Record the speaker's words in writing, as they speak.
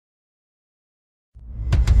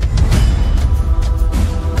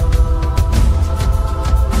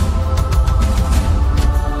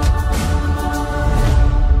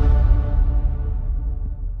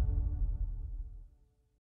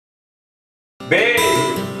Babe!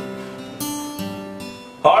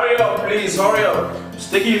 Hurry up, please, hurry up. It's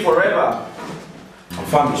taking you forever. I'm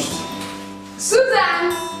famished.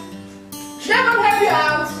 Susan! Should I come help you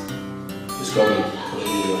out? Please come in. I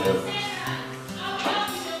need your help.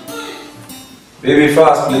 Baby, be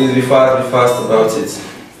fast, please. Be fast about it.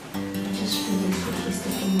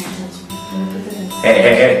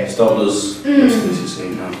 Hey, stop those things you're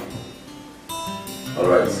saying now.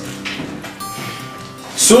 Alright.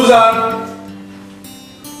 Susan!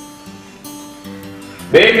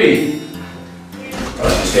 Baby!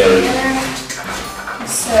 Alright, she's here.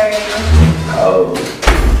 Sorry. Oh.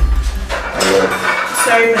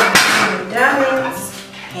 Sorry for your darlings.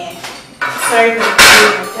 Yeah. Sorry for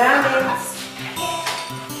your darlings.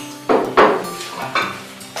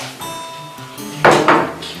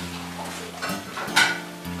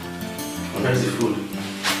 Where's the food?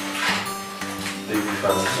 Baby,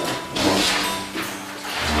 fast.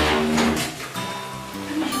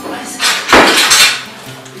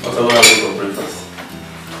 What about having for breakfast?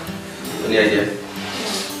 Any idea?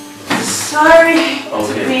 Sorry. It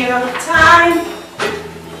took me a long time.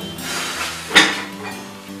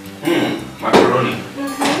 Macaroni.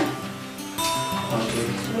 Okay.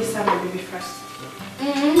 Let me start my baby first.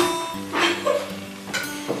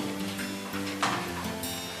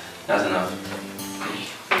 That's enough.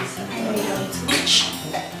 I don't too much.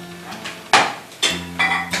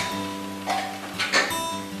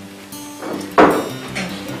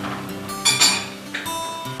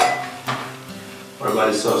 What about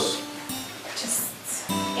the sauce? Just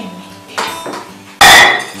a minute.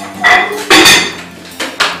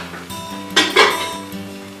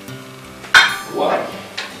 Wow.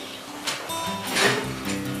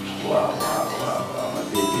 Wow, my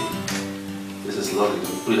baby. This is lovely.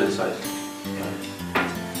 Put it inside.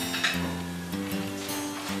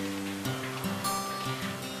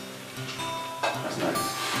 That's nice.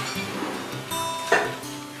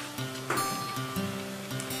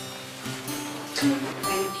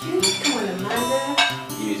 Thank you. Come on, Amanda.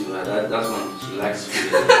 Give it to her. That's one. She likes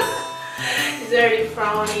food. Is already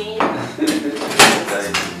frowning.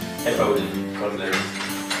 If I would cutlery.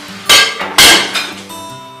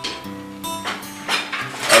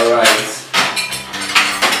 Alright.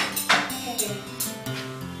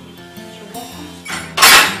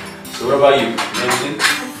 So what about you? Anything?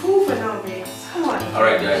 I'm full for now, babe. Come on.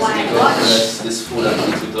 Alright guys, Why may not? God bless this food and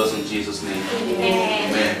eat with us in Jesus' name. Amen.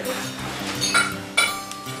 Amen.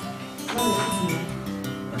 Oh my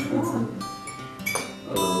God.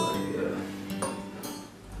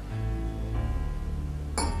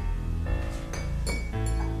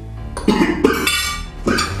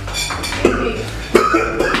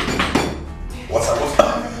 What's up?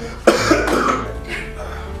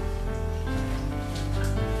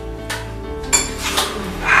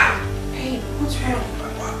 Hey, what's wrong?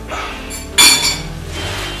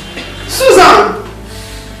 Susan!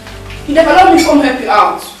 You never let me come help you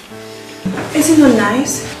out. Is it not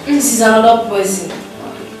nice? This is another poison.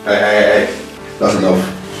 Hey. That's enough.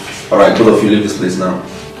 Alright, both of you leave this place now.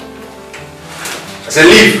 I said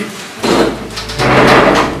leave!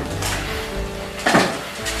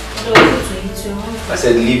 I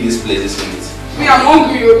said leave this place this minute. Me, I'm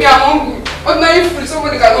hungry. Ordinary food,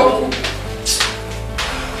 somebody cannot cook.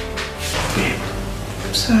 Babe.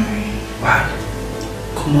 I'm sorry. Why?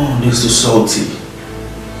 Come on, this is too salty.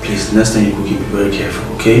 Please, next time you cook, be very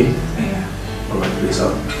careful, okay? Yeah. Alright, please,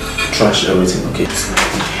 I'll trash everything, okay?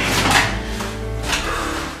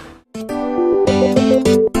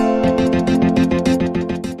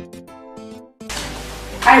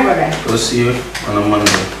 Hi, brother. We'll see you on a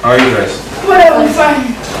Monday. How are you guys? Well, I'm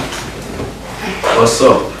fine. What's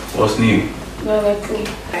up? What's new? Very cool.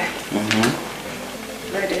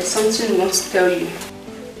 But there's something I want to tell you.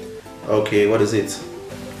 Okay, what is it?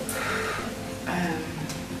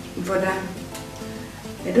 Brother,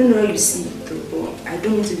 I don't know how you see it though, but I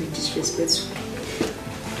don't mean to be disrespectful.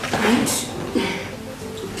 Right?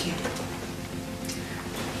 Okay.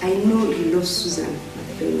 I know you love Susan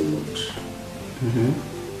very much.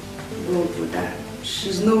 But brother,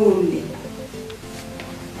 she's not only.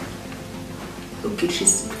 Okay,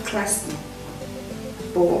 she's classy.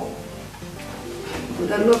 But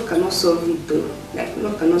that love cannot solve it though. Like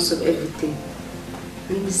love cannot solve everything.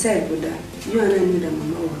 And besides, brother, you and I know that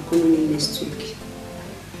Mama will be coming in next week.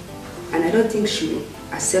 And I don't think she will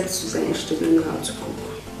accept Susan if she doesn't know how to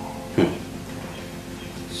cook.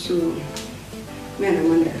 So, me and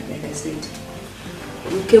Amanda, like I said,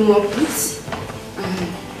 we came up with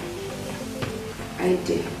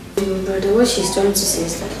idea. Brother, what she's trying to say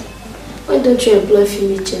is that why don't you employ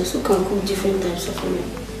female chefs who can cook different types of food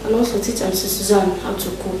and also teach Auntie Susan how to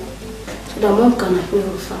cook? So that mom can approve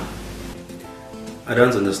of her. I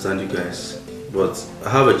don't understand you guys, but I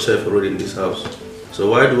have a chef already in this house. So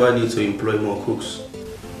why do I need to employ more cooks?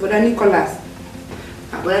 But Nicholas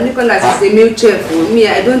is a male chef. For me,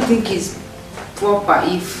 I don't think it's proper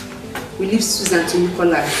if we leave Susan to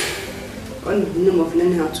Nicholas on the name of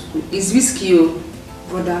learning how to cook. It's risky,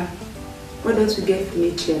 brother. Why don't we get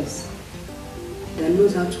female chefs that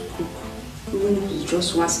knows how to cook, even if it's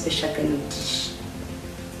just one special kind of dish?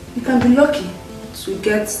 You can be lucky to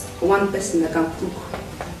get one person that can cook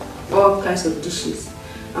all kinds of dishes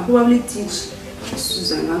and probably teach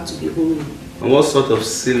Susan how to be homely. And what sort of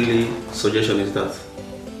silly suggestion is that?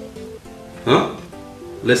 Huh?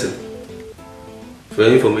 Listen, for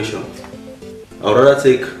your information, I would rather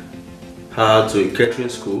take her to a catering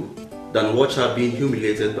school than watch her being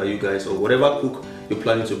humiliated by you guys or whatever cook you're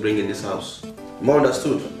planning to bring in this house. More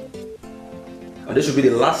understood? And this should be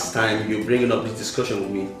the last time you're bringing up this discussion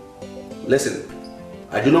with me. Listen,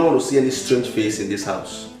 I do not want to see any strange face in this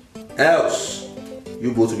house. Else,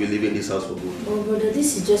 you both will be leaving this house for good. Oh, brother,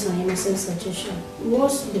 this is just an innocent suggestion.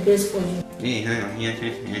 What's the best for you?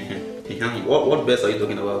 What best are you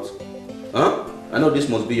talking about? Huh? I know this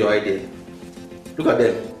must be your idea. Look at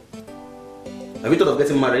them. Have you thought of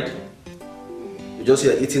getting married? You just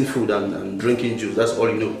here eating food and drinking juice. That's all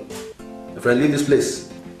you know. My friend, leave this place.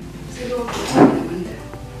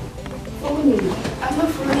 Follow me. I'm not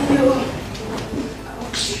following you.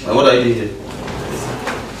 And what are you doing here?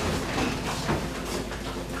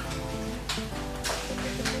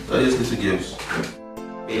 Are you little girls?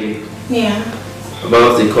 Baby. Yeah.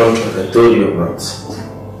 About the contract I told you about.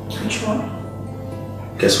 Which one?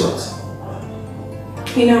 Guess what?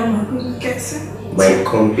 You know, I'm not guessing. My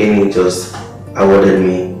company just awarded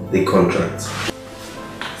me the contract.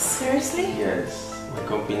 Seriously? Yes, my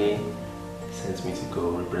company sent me to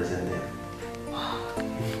go represent them. Oh,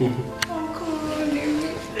 come on, baby.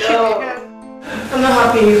 I'm not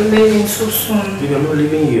happy you're leaving so soon. Baby, I'm not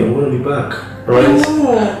leaving you. I'm going to be back. Alright?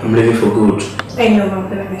 No. I'm leaving for good. I know, I'm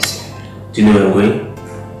gonna miss you. Do you know where I'm going?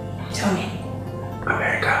 Tell me.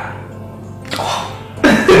 America.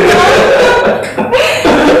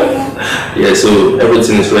 Yeah, so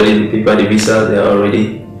everything is ready. The paper, the visa, they are all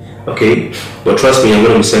ready. Okay? But trust me, I'm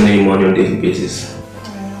going to be sending you money on a daily basis.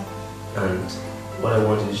 And what I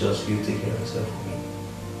want is just you take care of yourself for me.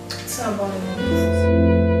 It's not about the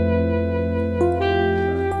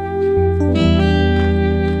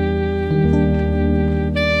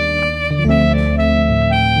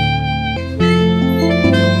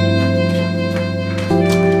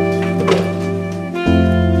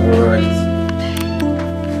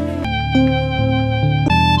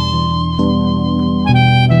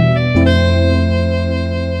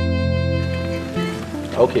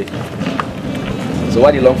Okay. So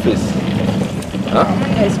why the long face? Huh?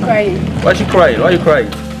 He's crying. Why is she crying? Why are you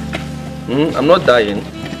crying? I'm not dying.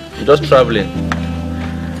 You're just traveling.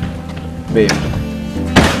 Babe.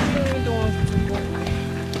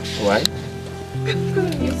 Why? I'm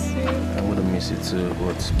gonna miss you. I'm gonna miss you too,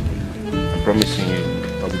 but I'm promising you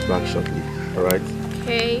I'll be back shortly. Alright?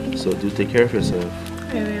 Okay. So do take care of yourself.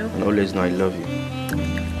 I will. And always know I love you.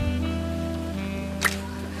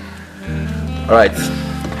 Alright.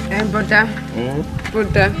 Brother.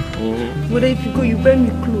 Brother. Brother, if you go, you buy me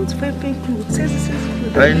clothes. Fine clothes.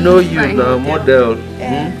 Clothes. I know you now, model.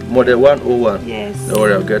 Model 101. Yes. Don't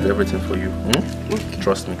worry, I'll get everything for you. Okay.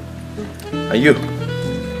 Trust me. And you?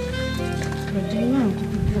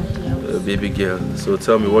 Baby girl. So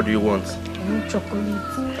tell me, what do you want? I want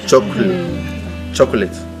chocolate. Chocolate.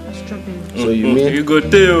 Chocolate. Strawberry. So you mean You go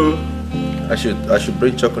too. I should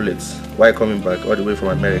bring chocolates? Why coming back all the way from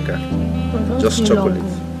America? Just chocolate.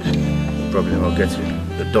 No problem, I'll get you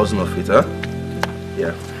a dozen of it, huh?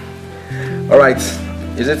 Yeah. Alright.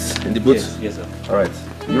 Is it in the boot? Yes, sir. Alright.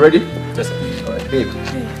 You ready? Yes, sir. Alright, babe.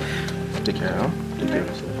 Take care, huh? Take care of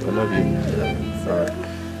yourself. I love you. Alright.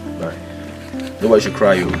 Bye. Nobody should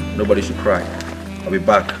cry, you. Nobody should cry. I'll be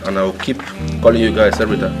back and I'll keep calling you guys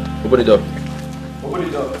every time. Open the door. Open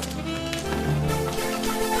the door.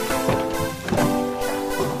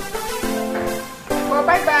 Well,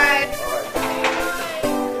 bye-bye.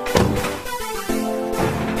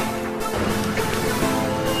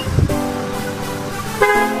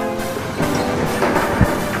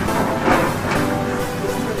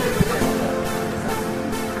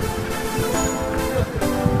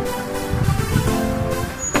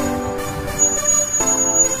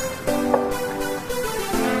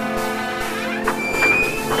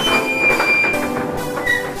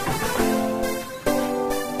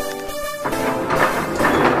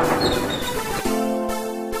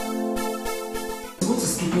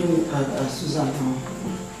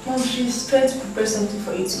 she's trying to prepare something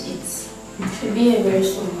for you to eat. She'll be here very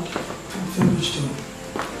soon. I'm finished too.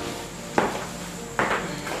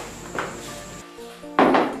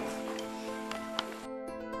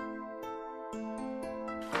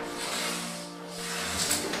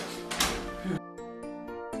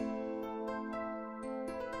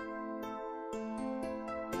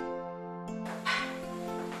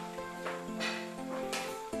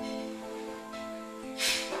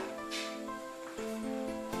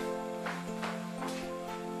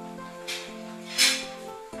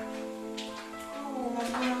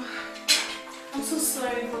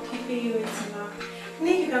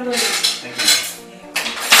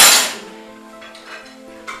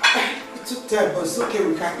 But it's okay,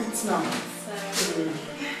 we can eat now.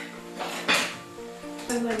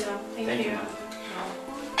 Thank you.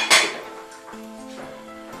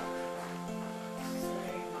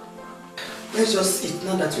 Let's just eat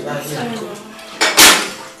now that we are here.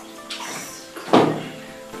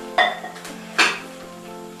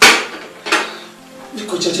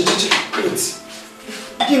 Wait.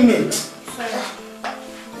 Give me it.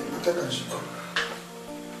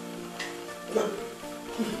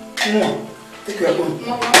 Take your own.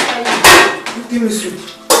 Give me soup.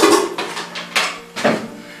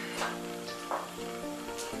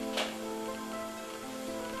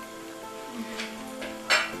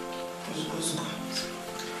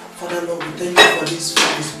 Father Lord, we thank you for this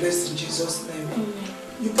food. It's blessed in Jesus' name.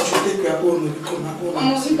 You should take your own. You come and go.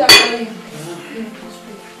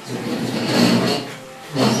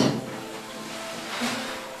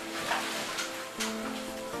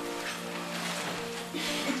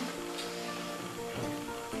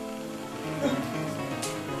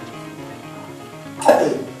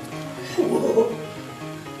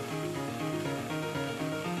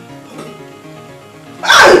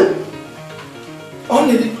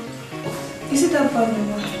 Is it that bad,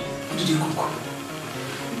 Mama? What did you cook?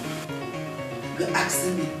 You're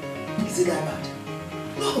asking me, is it that bad?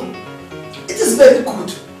 No, it is very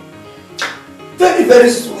good. Very, very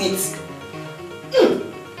sweet.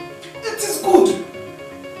 It is good.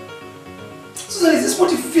 Susan, is this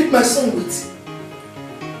what you feed my son with?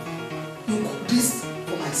 You cook this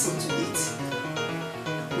for my son to eat.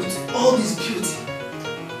 With all this beauty.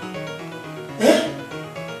 Eh?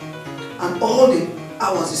 And all the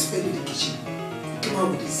hours you spend in the kitchen. Come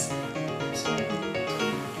on with this.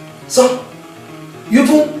 So, you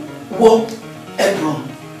even walk everyone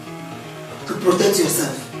to protect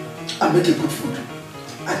yourself and make a good food.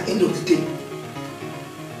 At the end of the day,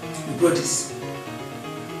 you brought this.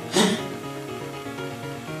 Huh?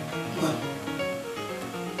 Well,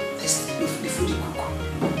 taste the food you cook.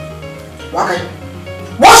 Why?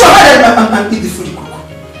 Wash your head and eat the food you cook.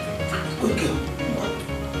 Good girl.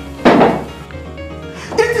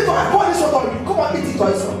 Eat it or I pour this water on you. Come on, eat it or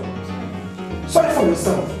yourself. Sorry for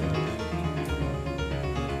yourself.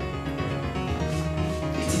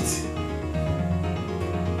 Eat it.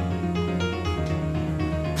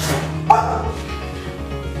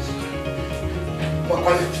 Come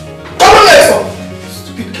on, yourself.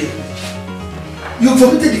 Stupid girl. You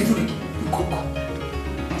vomited the food you cook.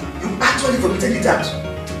 You actually vomited it out.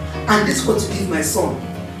 And this is what you give my son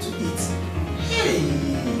to eat. Hey.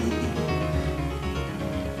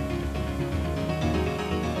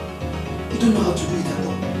 You don't know how to do it at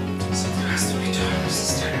all. Something has to be done,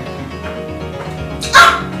 sister. Ah!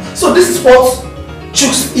 So this is what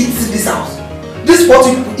chooks eat in this house. This is what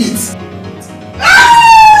you people eat.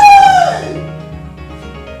 Hey!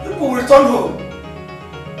 People will return home.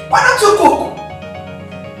 Why don't you cook?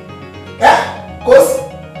 Yeah? Because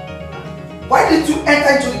why did you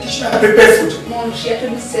enter into the kitchen and prepare food? Mom, she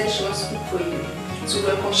actually said she wants to cook for you. To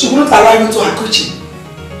welcome She wouldn't allow you to her kitchen.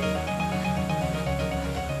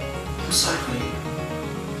 I'm sorry for you.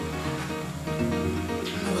 I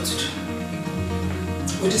know what to do.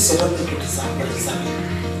 What is your love make you deserve?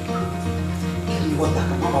 Give me water.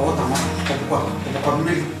 Mama, water, mama.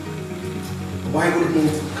 Why would you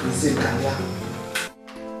move to Kanzin Kanya?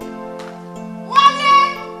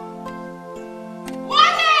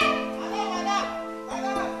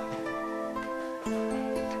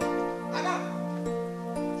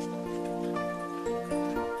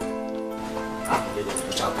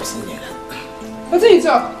 What did you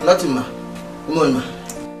talk? Nothing, ma. Come on, ma.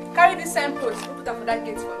 Carry this signpost. Put that for that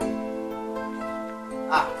gate for me.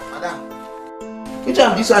 Ah, madam. Which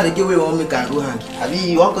one of this one they give away one make and go hand? I mean,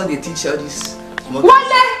 you want to teach all this? Wale!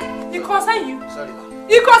 It concern you. Sorry, ma.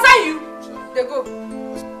 It concern you. They go.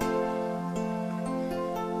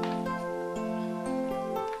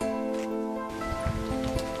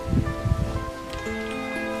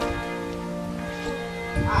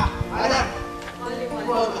 Ah, madam. Only one.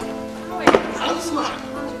 Come on, ma. this man.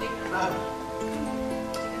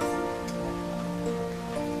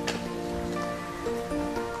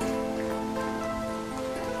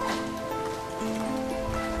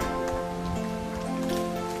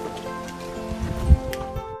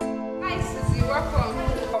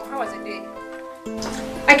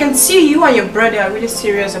 I can see you and your brother are really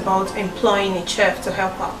serious about employing a chef to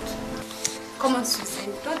help out. Come on,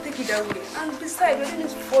 Susan, don't take it that way. And besides, we're doing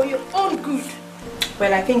this for your own good.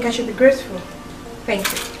 Well, I think I should be grateful. Thank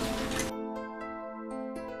you.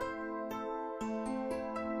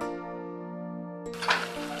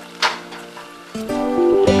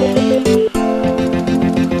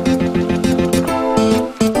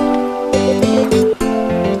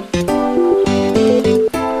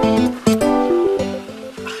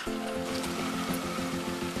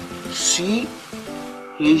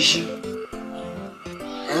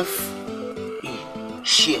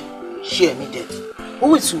 Share me dead.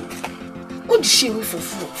 Oh wait, so what the share we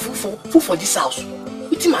for this house?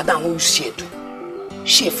 What madam will share do?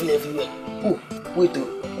 Share full everywhere. Oh wait, the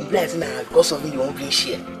blind now because of me you won't bring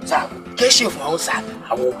share. So I will get share from my own side.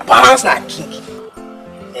 I will balance like king.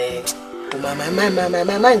 My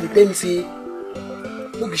mind they tell me say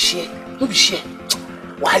no be share.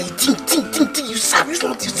 Why you think you service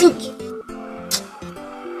not you think?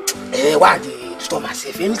 Why they stop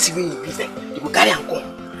myself? Anything we in business, you will carry and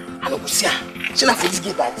come. I go see her. She not for this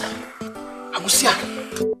gate right now. I go see her.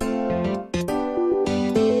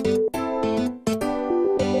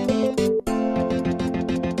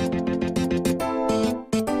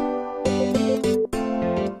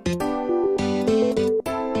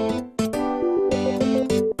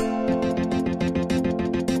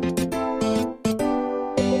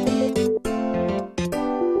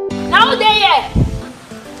 Now there,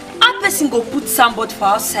 a person go put somebody for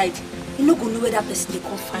outside. You no go know where that person they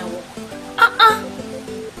come find work.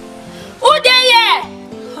 Who they here?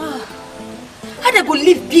 How they go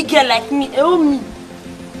live big girl like me? Oh me.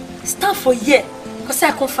 Stand for here, cause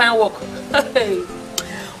I can't find work. Who they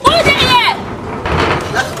here?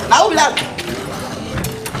 Now who be that?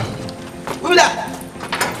 Who be that?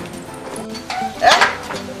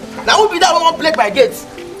 Eh? Now who be that who won't break my gate?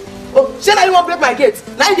 Oh, say now you won't break my gate.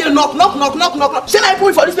 Now you knock. Say now you put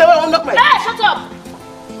me for this place where I won't knock my gate. Hey, shut up!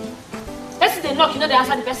 Person they knock, you know they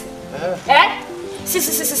answer the person. Eh?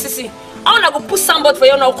 See. I wanna go put somebody for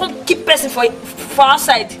you now. Come keep person for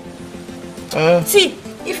outside. See,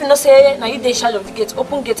 if you not say now you in charge of the gate,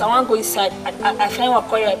 open gate. I want to go inside. I find work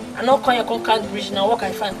here. I know come here, come can't bridge now. Work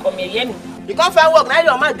I find come here. You hear me? You can't find work now.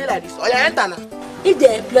 Your man dey like this. Or you enter now. If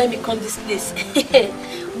they employ me come this place,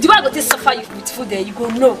 do I go to suffer you with food there? You go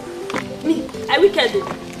no. Me, I wicked though.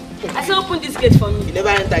 I say open this gate for me. You never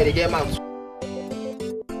enter. They get mouth.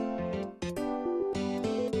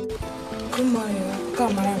 Good morning,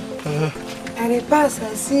 come around. I pass,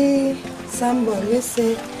 I see somebody will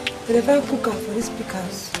say they never cook up for this big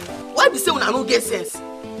house. Why be say when I don't get sense?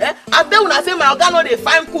 Eh? I tell when I say my organ no dey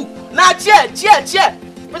find cook. Now chair.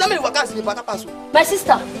 But I mean what can see the back pass. My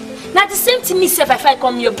sister, now the same thing me say if I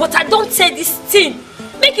come here, but I don't say this thing.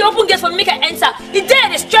 Make you open gate for me, make I enter. The day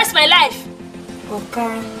they stress my life.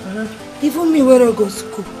 Okay. Even me when I go to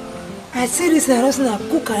school, I see this and I don't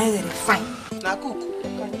cook and they fine. Now cook.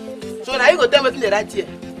 So now you go tell me the right here.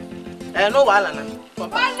 No wahala now.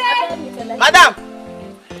 Madam!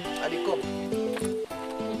 I dey come.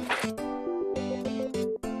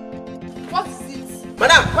 What is it?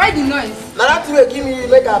 Madam! Why the noise? Now that thing will give me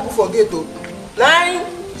make I put for gate though. Now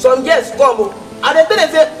some guests come. And they tell them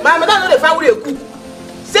say, my madam no dey find who dey cook.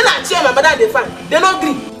 Say na chair my madam dey find. They no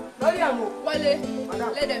gree. Wale,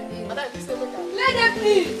 Madam. let them in. Madam, you say make I. Let them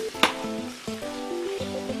in.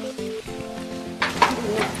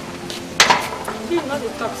 Not the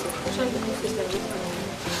talk, sir.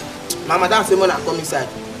 My madam say when I come inside.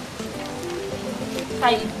 How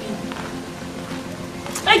you be?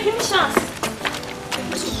 Hey, give me chance.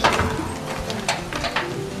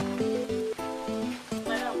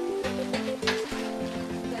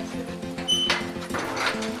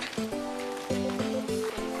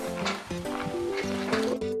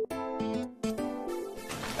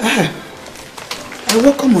 You're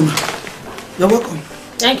welcome, Mona. You're welcome.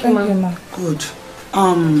 Thank you, ma'am. Good.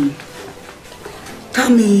 Tell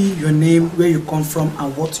me your name, where you come from,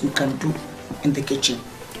 and what you can do in the kitchen.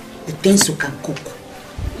 The things you can cook.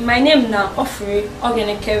 My name now Ofri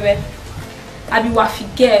Ogenekere. I be wafi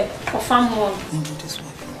girl for farm one. Don't do this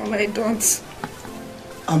wife. Oh, I don't.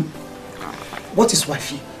 What is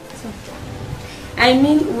wifey? I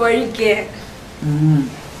mean worry girl.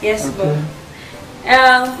 Yes, okay. but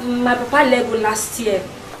my papa Lego last year.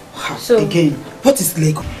 So again, what is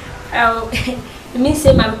Lego? It means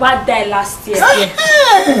say my papa died last year.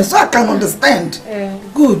 So I can understand.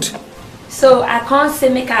 Good. So I can't say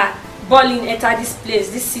make a ball in enter this place,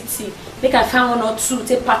 this city. Make I find 1 or 2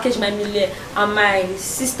 to package my meal and my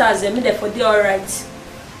sisters make them for they alright.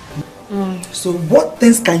 So what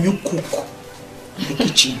things can you cook in the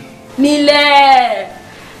kitchen? Meal.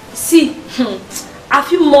 See, I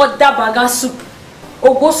feel mother baga soup,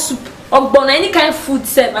 ogo soup, or any kind of food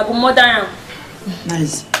set. I go mother am.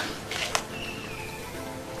 Nice.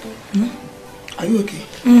 Are you okay?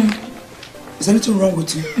 Is anything wrong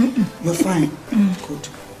with you? You're fine. Good.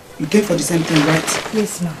 You came for the same thing, right?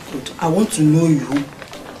 Yes, ma'am. Good. I want to know you,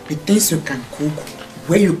 the things you can cook,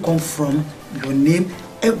 where you come from, your name,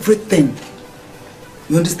 everything.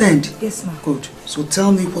 You understand? Yes, ma'am. Good. So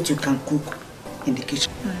tell me what you can cook in the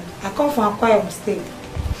kitchen. I come from Akwa State.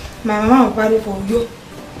 My mama was body for you.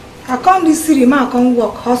 I come this city, ma I come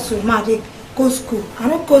work, hustle, ma they go school. I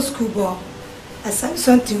don't go school, but I sabi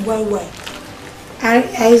something well.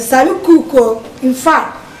 I sabi cook. In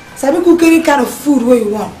fact, sabi cook any kind of food where you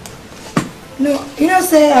want. No, you know,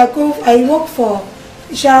 say I work for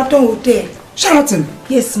Sheraton Hotel. Sheraton?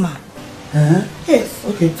 Yes, ma'am. Yes.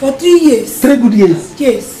 Okay. For 3 years. 3 good years?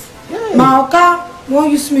 Yes. My oka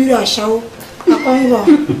won't use me to a shower. I can't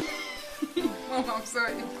run. Mom, I'm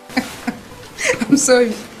sorry. I'm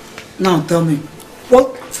sorry. Now tell me,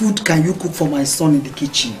 what food can you cook for my son in the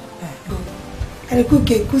kitchen? I cook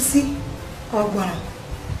kusi, ogbono,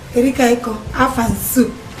 erikaiko, afan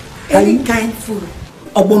soup, any kind food.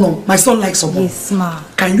 Ogbono, my son likes ogbono. Yes, ma.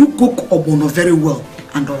 Can you cook ogbono very well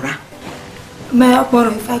and ora? My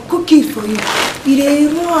ogbono, if I cook it for you, it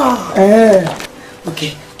is raw.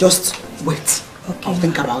 Okay, just wait. Okay. I'll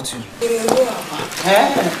think about you.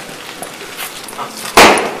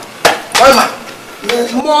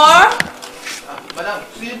 More? Madam,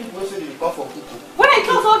 see people say you call for cuckoo. When I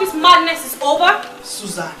thought all this madness is over?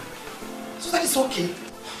 Susan, it's okay.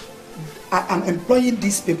 I am employing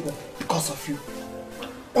these people because of you.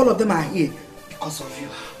 All of them are here because of you.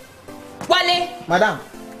 Wale, Madam.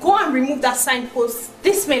 go and remove that signpost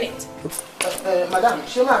this minute. Madam,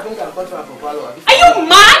 show me I think I'm contract for Palo. Are you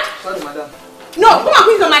mad? Sorry, madam. No, come and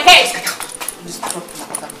put it on my head.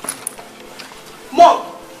 Mom,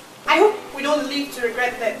 I hope we don't live to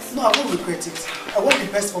regret this. No, I won't regret it. I want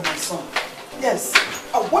the best for my son. Yes,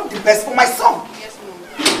 I want the best for my son. Yes, Mom.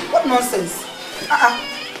 What nonsense?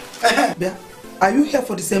 Bea, are you here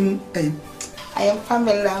for the same thing? I am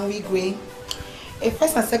Pamela Wigwe, a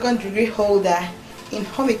first and second degree holder in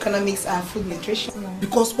home economics and food nutrition.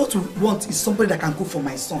 Because what we want is somebody that can cook for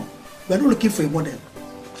my son. We are not looking for a model.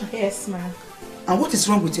 Yes, ma'am. And what is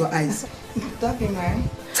wrong with your eyes? Don't be mad.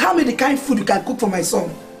 Tell me the kind of food you can cook for my son.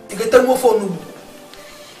 You can tell me for no.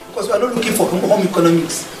 Because we are not looking for home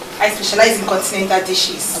economics. I specialize in continental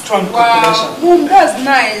dishes. Wow, Mom, that's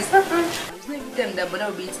nice. It's not every time that Boda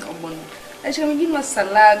will be eating obono. I should give me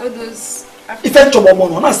salad, all those. If I chop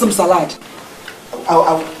obono, not some salad, I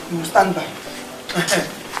will stand by.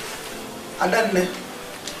 And then,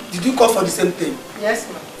 did you call for the same thing? Yes,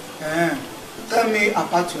 ma'am. Tell me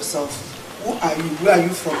about yourself. Who are you? Where are you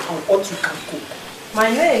from? And what you can cook? My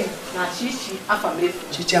name is Chichi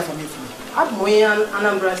Afamefu. Chichi Afamefu. I'm in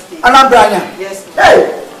Anambra State. Anambra? Yes, ma'am.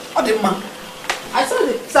 Hey! What the man? I saw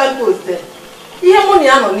the signpost there. Ihe money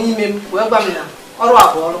I no need me. We gba me na. Oru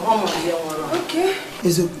abo, omo ile won. Okay.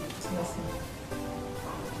 Is it?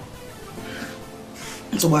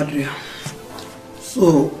 So Adria.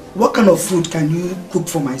 So, what kind of food can you cook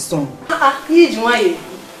for my son? Hey.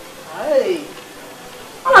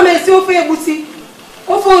 Ana me si ofe egusi.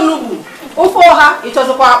 Ofe onugbu. Ofe oha,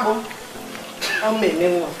 ichozokwa akpu. O me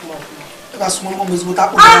me won fun. That's one almost with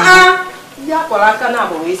that.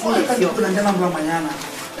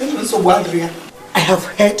 I have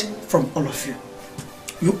heard from all of you.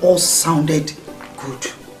 You all sounded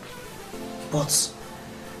good. But,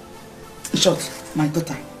 in short, my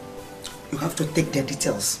daughter, you have to take their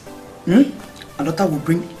details. My daughter will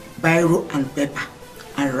bring biro and paper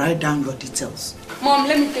and write down your details. Mom,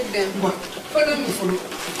 let me take them. What? Follow me. Follow.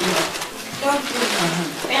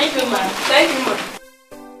 Thank you, ma'am. Thank you, ma'am.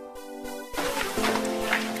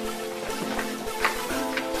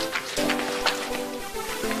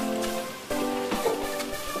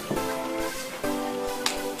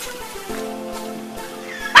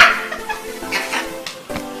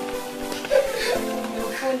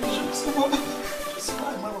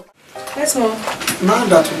 Yes, Mom. Now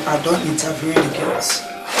that we are done interviewing the girls,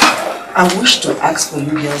 I wish to ask for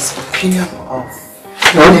you guys' opinion of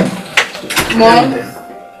them. Mom,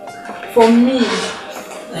 for me.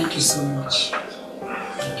 Thank you so much.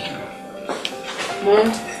 Thank you.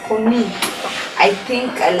 Mom, for me. I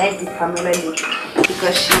think I like the Pamela look.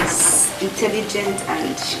 because she's intelligent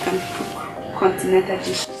and she can cook continental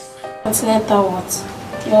dishes. Continental what?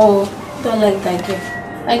 Oh, don't like that girl.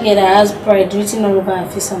 I get her has pride written all over her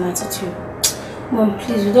face and attitude. Mom,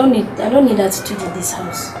 please, I don't need attitude in this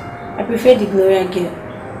house. I prefer the Gloria girl.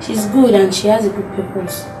 She's good and she has a good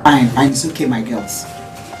purpose. Fine, it's okay, my girls.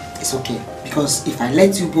 It's okay. Because if I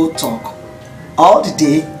let you both talk all the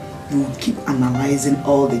day, you will keep analyzing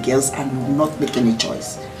all the girls and will not make any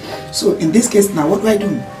choice. So in this case now, what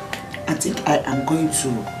do? I think I am going to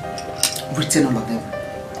retain all of them.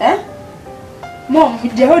 Eh? Mom,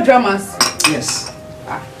 with the whole dramas? Yes.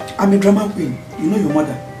 I'm a drama queen. You know your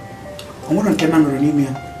mother.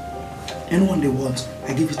 Anyone they want,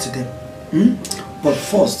 I give it to them. But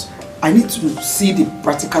first, I need to see the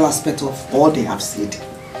practical aspect of all they have said.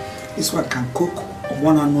 This one can cook,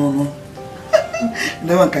 one and no.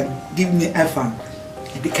 That one can give me effort.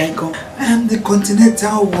 They can go, I'm the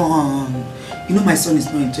continental one. You know my son is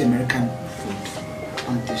not into American food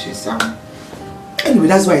and dishes. Anyway,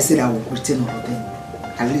 that's why I said I will retain all of them.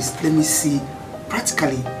 At least let me see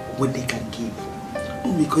practically what they can give.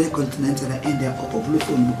 We call it continental and end up of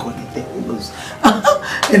phone, we call it the windows.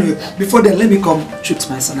 Anyway, before then, let me come shoot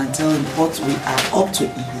my son and tell him what we are up to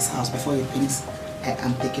in his house before he thinks I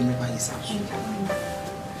am taking over his house.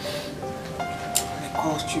 I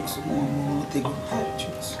call chicks more, they go hard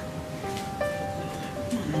chicks.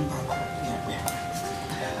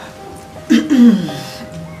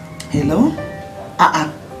 Hello?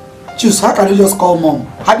 Choose, how can you just call mom?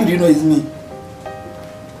 How did you know it's me?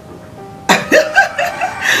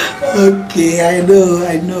 Okay, I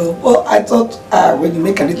know. Well, I thought when you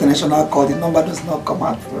make an international call, the number does not come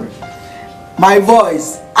out for it. My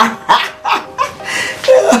voice.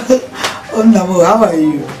 Oh, Namo, how are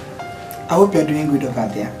you? I hope you're doing good over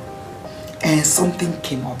there. And something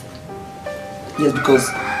came up. Yes, because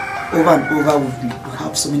over and over we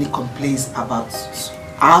have so many complaints about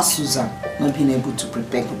our Susan not being able to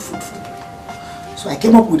prepare good food for you. So I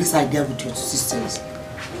came up with this idea with your sisters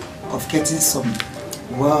of getting some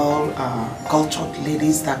cultured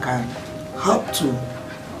ladies that can help to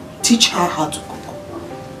teach her how to cook.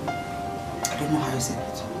 I don't know how you say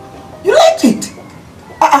it. You like it?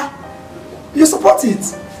 You support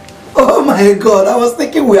it? Oh my God, I was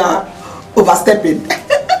thinking we are overstepping.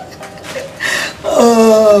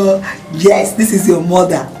 Oh, yes, this is your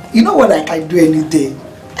mother. You know what I can do any day.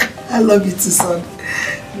 I love you too, son.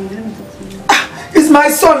 It's my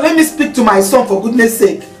son. Let me speak to my son for goodness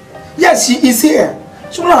sake. Yes, she is here.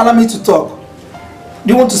 She won't allow me to talk.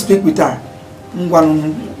 Do you want to speak with her?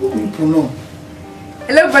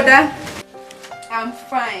 Hello, brother. I'm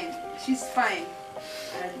fine. She's fine.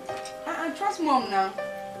 And trust mom now.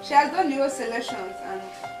 She has done the whole selections and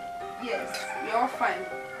yes, we're all fine.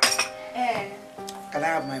 Can I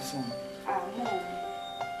have my phone? Mom.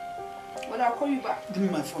 But I'll call you back. Give me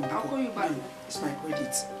my phone. I'll call you back. It's my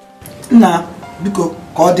credit. Nah, because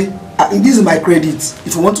this is my credit.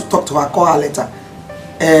 If you want to talk to her, call her later.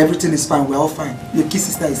 Everything is fine. We're all fine. Your kid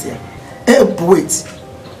sister is here. But wait.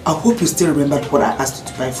 I hope you still remembered what I asked you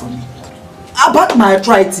to buy for me. About my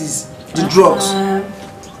arthritis, the drugs.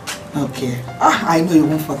 Okay. I know you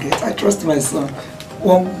won't forget. I trust my son.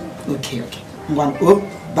 Okay. One. Oh,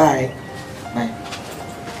 bye. Bye.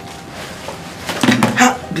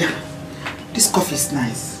 This coffee is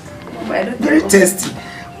nice. Very tasty.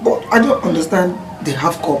 But I don't understand the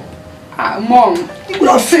half cup. Mom. You could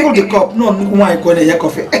have filled the cup. No, why I call it your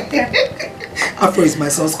coffee. After it's my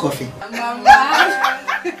son's coffee. Mama.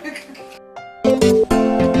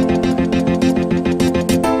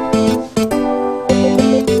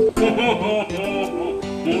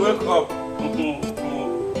 Wake up.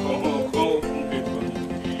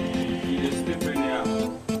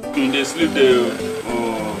 They sleep there.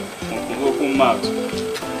 Open mouth.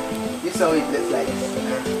 This is how it looks like.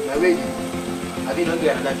 My way. Have you not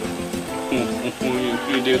got another job?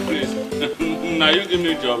 You did please. Now you give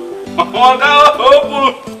me a job. I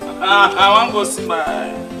want to go see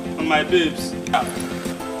my babes.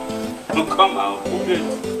 Come out. Okay.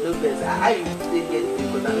 No best. I stay here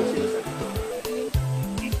because I don't see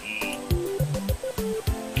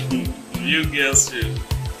no. You girls too.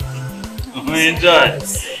 Enjoy.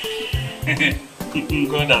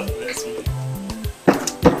 God has blessed me.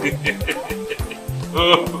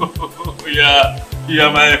 Oh, yeah, you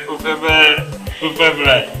are my favorite.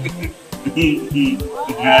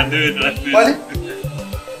 I do it like this.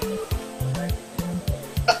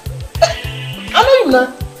 I know you now.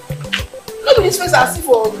 Look at this face I see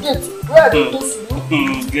for gate. Where are they those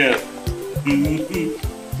girl,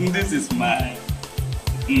 this is my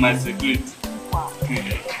secret. Wow.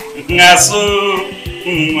 I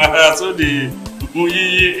saw the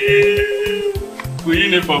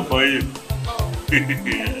Uniform for you.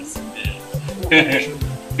 Yes.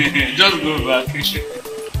 Just go back. Thank you.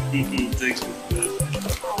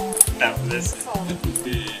 God bless you.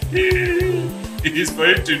 It is for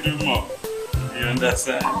you to do more. You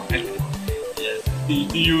understand? Yes.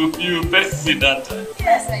 You best me that time.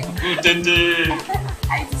 Yes, I do.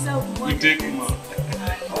 I deserve more. You take more.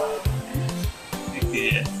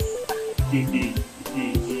 Yes.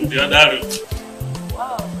 The other room.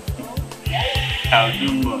 Wow. I'll do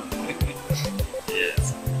more.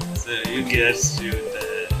 Yes. So you guys should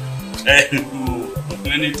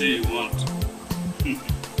anything you want.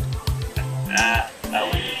 I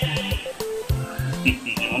will. You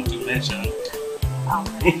want to mention?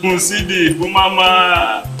 See the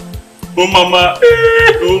mama,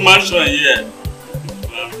 mansion here.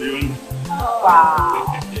 I'm the only.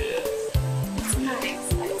 Wow. Yes.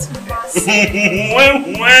 It's nice.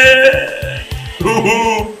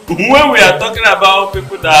 When we are talking about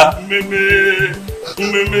people that made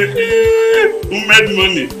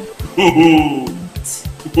money, who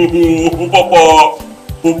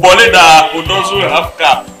those who have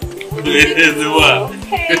car, is the one.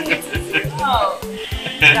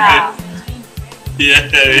 Yeah.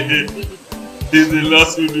 He's the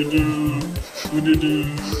last who do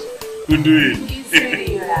it.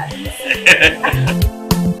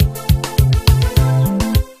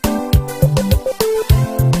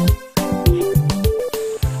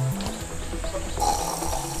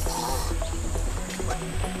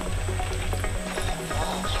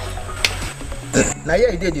 Now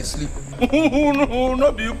here they sleep.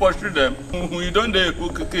 No be you pursue them. You don't dey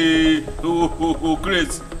who craze.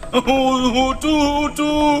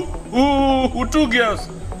 Two girls.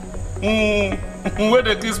 Where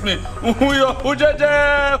they kiss me?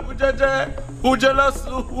 Who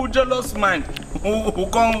jealous mind? Who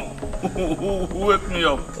come? Who wake me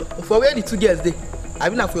up? For where the two girls they? I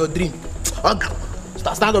been for your dream.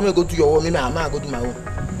 Stand on me go to your own. Maybe I go do my own.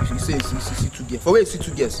 You say see two girls. For where you see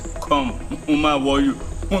two girls? Come, Uma, war you.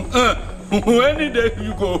 Any day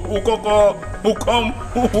you go, who come,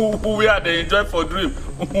 who we are they enjoy for dream,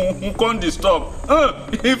 who can't disturb.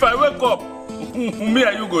 If I wake up, me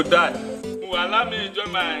and you go die. Who allow me enjoy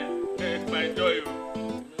my joy.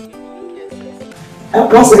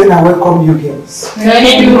 Once again, I welcome you girls.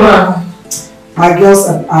 Thank you, ma'am. My girls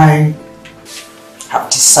and I have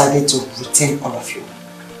decided to retain all of you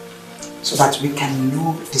so that we can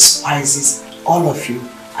know the spices all of you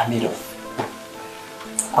are made of.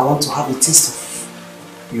 I want to have a taste of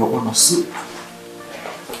your own soup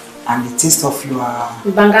and the taste of your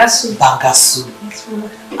Banga soup.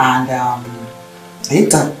 And the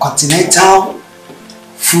intercontinental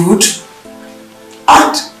food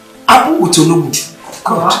and apple with olobu.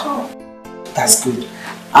 Good. That's good.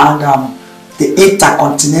 And the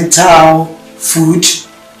intercontinental food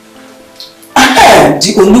and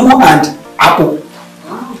the olobu and apple.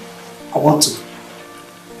 I want to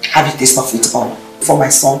have a taste of it all before my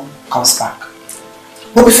son comes back.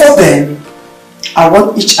 But before then, I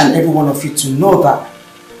want each and every one of you to know that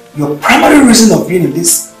your primary reason of being in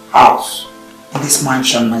this house, in this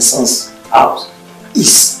mansion, my son's house,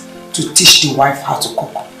 is to teach the wife how to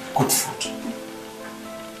cook good food.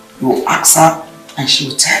 You will ask her and she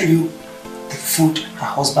will tell you the food her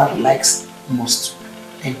husband likes most.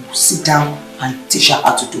 Then you sit down and teach her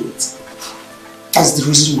how to do it. That's the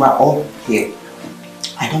reason we're all here.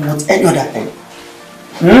 I don't want any other thing.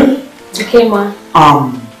 Okay, ma.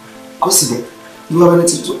 Go sit there. You have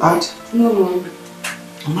anything to add? No, Mom.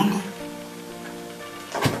 Amanda?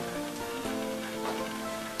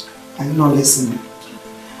 Are you not listening?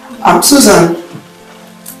 Susan,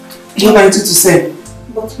 you have anything to say?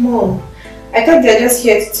 But Mom, I thought they're just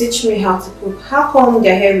here to teach me how to cook. How come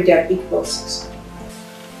they're here with their big bosses?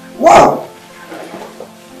 Well,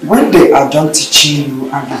 when they are done teaching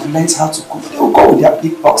you and you've learned how to cook, they will go with their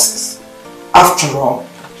big boxes. After all,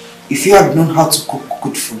 if you had known how to cook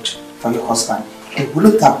good food for your husband, they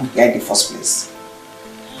wouldn't have been here in the first place.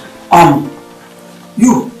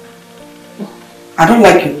 You, I don't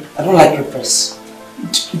like you. I don't like your dress.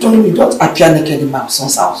 You don't appear naked in my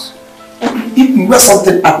son's house. You wear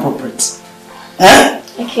something appropriate. Eh?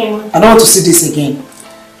 Okay, ma. I don't want to see this again.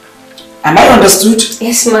 Am I understood?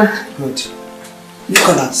 Yes, ma. Good.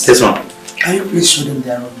 Nicholas. Yes, ma'am. Can you please show them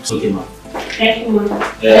their rooms? Okay, ma'am. Thank you, ma.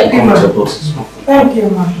 Thank you, ma'am. Thank you,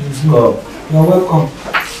 ma'am. Go. You're welcome.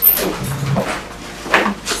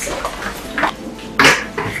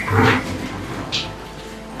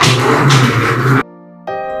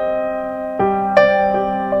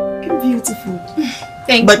 Beautiful.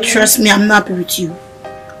 Thank you. But trust me, I'm not happy with you.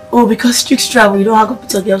 Oh, because Tricks travel, you don't have to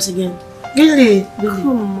put your girls again. Really?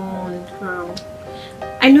 Come on, girl.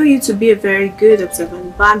 I know you to be a very good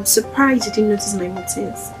observant, but I'm surprised you didn't notice my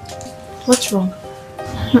motives. What's wrong?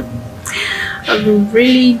 I've been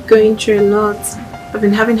really going through a lot. I've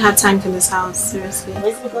been having hard times in this house, seriously.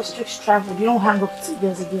 It's because Tricks traveled. You don't hang up with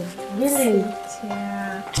girls again. Really?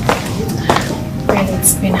 Yeah. Really,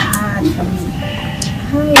 it's been hard for me.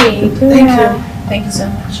 Hi. Thank you. Thank you so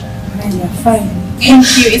much. Man, you're fine. Thank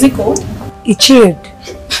you. Is it cold? It chilled.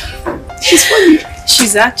 She's funny.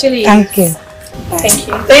 She's actually. Thank you. Thank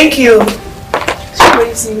you. Thank you. What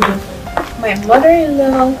is it? My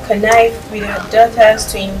mother-in-law connived with her daughters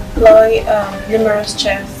to employ numerous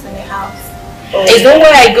chefs in the house. There's no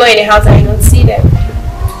way I go in the house and I don't see them.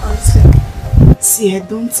 Honestly. See, I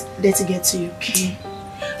don't let it get to you, okay?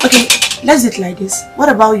 Okay, let's do it like this. What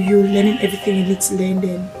about you learning everything you need to learn,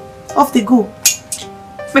 then off they go?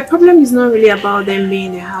 My problem is not really about them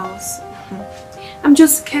being in the house. I'm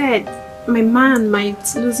just scared my man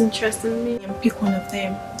might lose interest in me and pick one of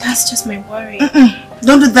them. That's just my worry.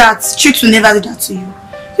 Don't do that. Tricks will never do that to you.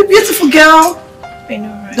 You're a beautiful girl. I know,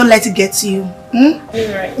 right? Don't let it get to you.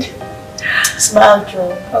 You're right. Smile,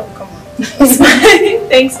 Joe. Oh, come on.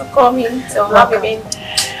 Thanks for coming. So have you been?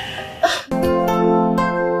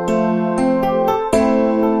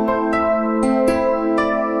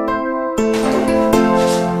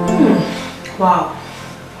 Wow.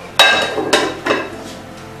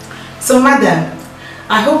 So, madam,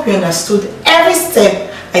 I hope you understood every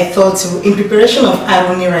step I thought through in preparation of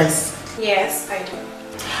irony rice. Yes, I do.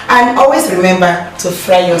 And always remember to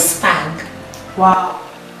fry your spag. Wow,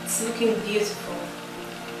 it's looking beautiful.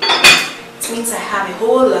 It means I have a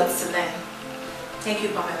whole lot to learn. Thank you,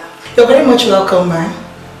 Pamela. You're very much welcome, ma'am.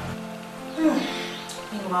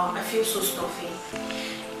 Meanwhile, I feel so stuffy.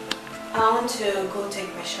 I want to go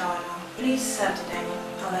take my shower now. Please serve the dining.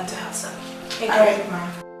 I'd like to have some. Thank you. Alright,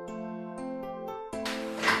 ma'am.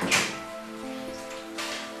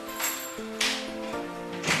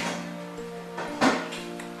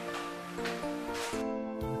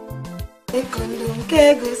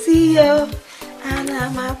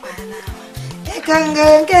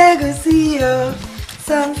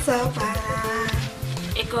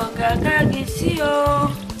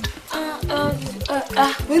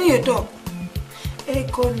 When you talk,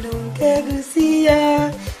 Ekondong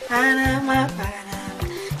kegusia, anama panama.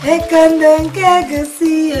 Ekondong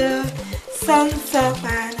kegusia, sansa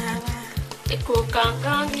panama. Eko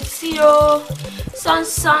kangang isio,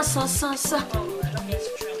 sansa sansa.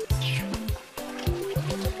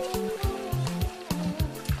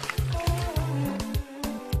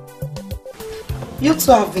 You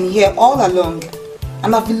two have been here all along,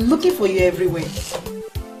 and I've been looking for you everywhere.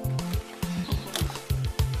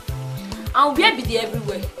 And where be the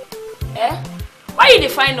everywhere? Eh? Why you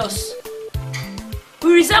define us?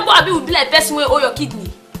 We resemble Abi, we be like person with all your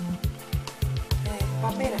kidney.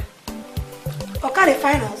 Pamela, okay,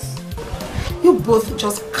 define us. You both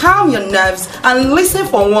just calm your nerves and listen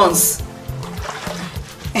for once.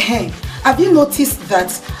 Have you noticed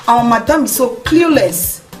that our madam is so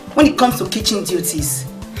clueless when it comes to kitchen duties?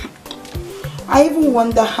 I even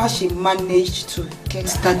wonder how she managed to get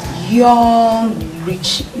that young,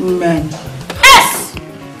 rich man. Yes!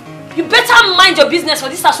 You better mind your business for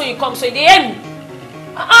this house when you come, so you hear me.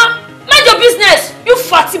 Mind your business, you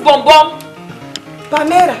fatty bum bum.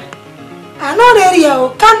 Pamela, I'm not ready.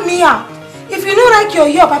 Count me out. If you don't like your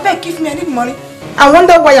job, I beg give me any money. I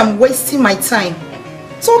wonder why I'm wasting my time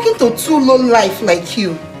talking to two low life like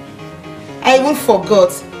you. I even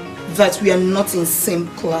forgot that we are not in same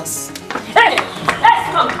class. Hey, let's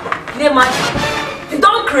come. They're mad. You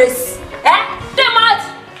don't craze. They're mad.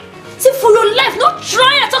 See, for your life, not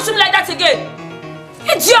try to talk to me like that again.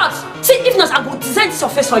 Idiot. See, if not, I will design this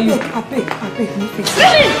face for you. I beg, no face.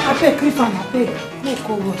 Really? I beg, Rifan, I beg. No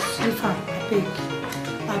covers, Rifan,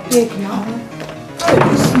 I beg now. Hey,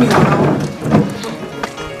 push me now.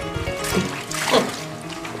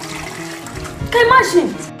 Can you imagine?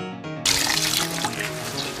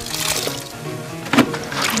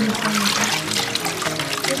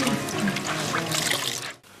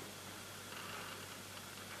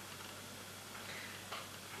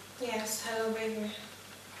 Yes, hello, baby.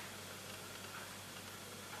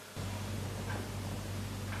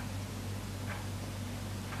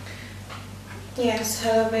 Yes,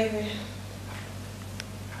 hello, baby.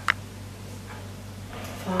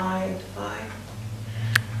 Fine.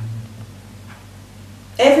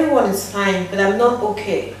 Everyone is fine, but I'm not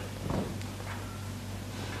okay.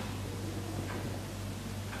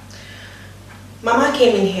 Mama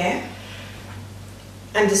came in here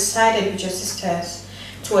and decided with your sisters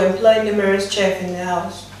to employ numerous chefs in the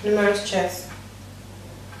house. Numerous chefs.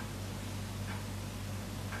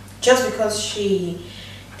 just because she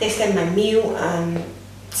tasted my meal and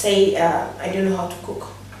say I don't know how to cook.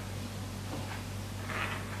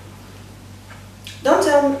 Don't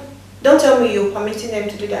tell me you're permitting them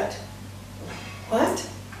to do that. What?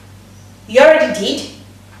 You already did?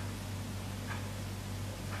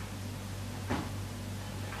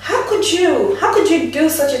 How could you do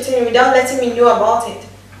such a thing without letting me know about it?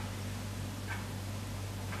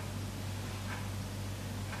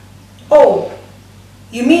 Oh,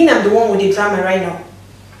 you mean I'm the one with the drama right now?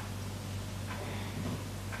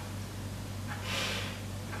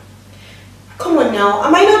 Come on now,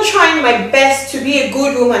 am I not trying my best to be a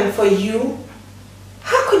good woman for you?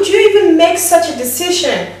 How could you even make such a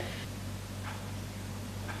decision?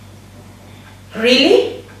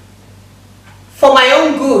 Really? For my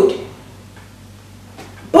own good?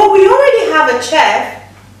 But we already have a chef.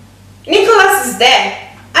 Nicholas is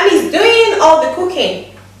there and he's doing all the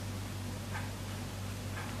cooking.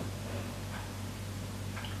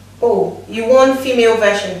 Oh, you want female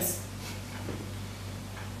versions?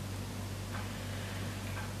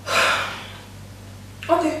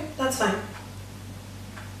 Okay, that's fine.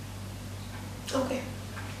 Okay.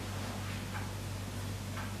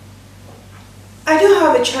 I don't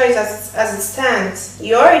have a choice as it stands.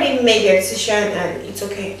 You already made your decision and it's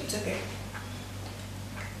okay. It's okay.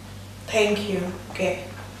 Thank you. Okay.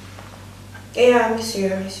 Yeah, I miss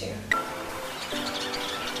you. I miss you.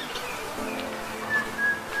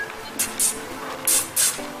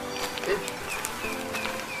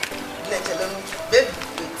 Baby,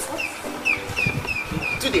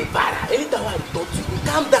 today, para. Anytime I talk to you,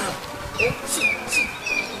 calm down. See.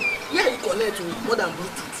 Yeah, you connect with more than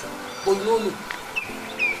Bluetooth, but you don't know.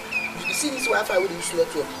 You see this Wi-Fi with this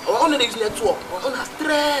network. I want to use network. I want to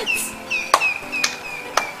straight.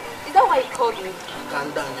 Is that why you called me?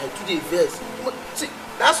 Calm down. I today verse. See,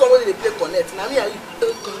 that's one way they play connect. Now me are you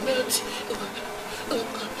connect. No,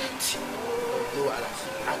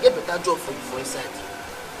 I get better job for you for inside.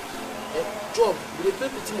 Job, we dey pay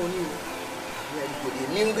plenty money.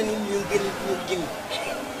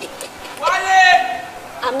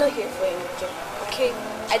 I'm not here for any job, okay?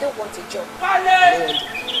 I don't want a job. What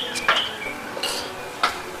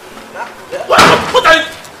are you?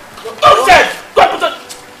 Don't say! Go put on!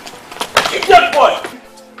 Idiot boy!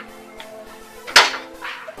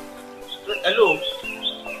 Hello?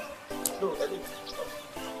 No, hello.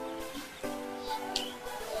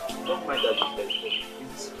 Don't mind that.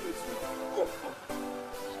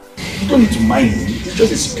 You don't need to mind him. He's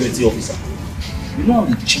just a security officer. You know I'm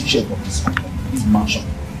the chief chef of this mansion.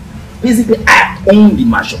 Basically, I own the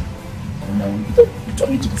mansion. Come on, you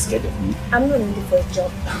don't need to be scared of me. I'm not looking for a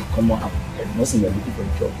job. Come on, I'm not saying you're looking for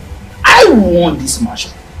a job. I own this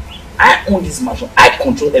mansion. I own this mansion. I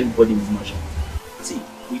control everybody in this mansion. See,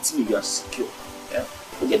 with me, you are secure. Yeah?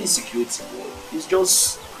 Forget the security. It's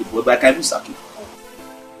just but I can do sake.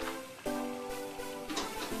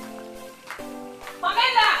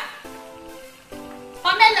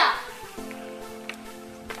 Pamela!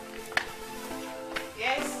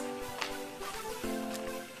 Yes?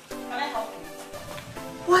 Can I help you?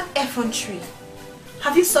 What effrontery?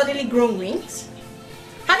 Have you suddenly grown wings?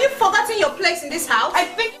 Have you forgotten your place in this house? I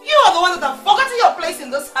think you are the one that have forgotten your place in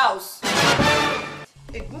this house.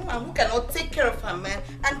 A woman who cannot take care of her man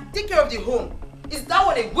and take care of the home. Is that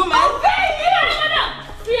what a woman?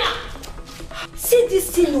 See this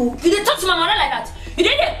thing, you didn't talk to my mother like that. You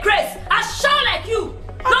didn't get crazy. I shout like you.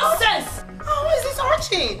 Nonsense. How is this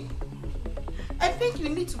arching? I think you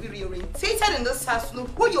need to be reorientated in this house to know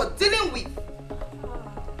who you're dealing with.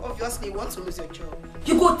 Obviously, you want to lose your job.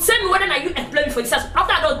 You go tell me whether you employ me for this house.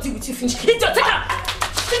 After I don't deal with you, finish. Take her. Take her.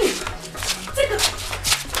 Take her.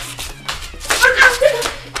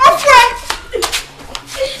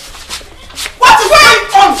 What is going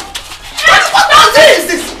on? What is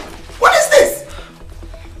this? What is this?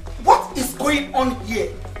 What is going on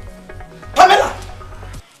here? Pamela!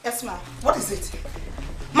 Yes, ma'am. What is it?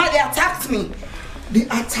 Ma, they attacked me. They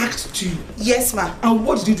attacked you? Yes, ma'am. And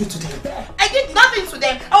what did you do to them? I did nothing to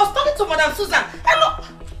them. I was talking to Madam Susan. Hello.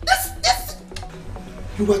 This.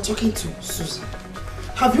 You were talking to Susan.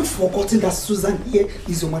 Have you forgotten that Susan here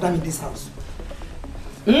is your madam in this house?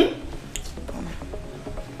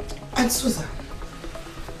 And Susan,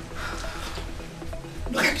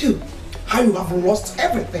 look at you. How you have lost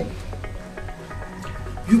everything.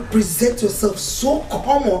 You present yourself so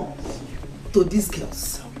common to these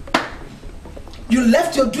girls. You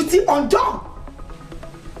left your duty undone.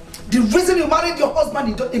 The reason you married your husband,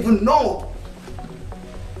 you don't even know.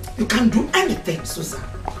 You can't do anything, Susan.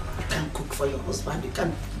 You can't cook for your husband. You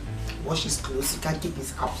can't wash his clothes. You can't keep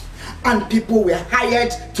his house. And people were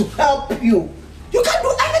hired to help you. You can't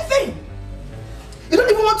do anything. You don't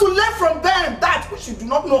even want to learn from them that which you do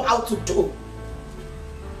not know how to do.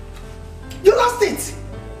 You lost it.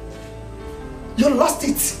 You lost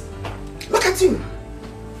it. Look at you.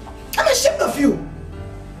 I'm ashamed of you.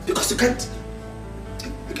 Because you can't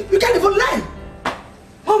even learn.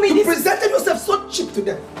 Mommy, you presented yourself so cheap to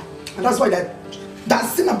them. And that's why they're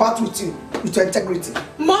dancing about with you, with your integrity.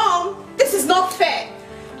 Mom, this is not fair.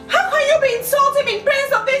 How can you be insulting me in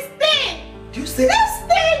presence of this thing? You say? This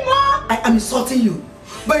thing, Mom! I am insulting you.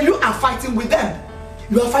 But you are fighting with them.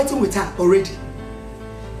 You are fighting with her already.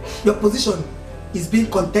 Your position is being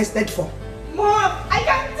contested for. Mom, I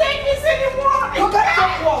can't take this anymore. You can't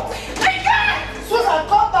take what? I can't! Susan,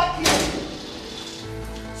 come back here.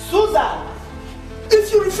 Susan,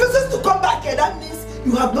 if you refuse to come back here, that means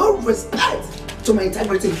you have no respect to my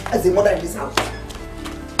integrity as a mother in this house.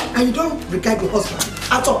 And you don't regard your husband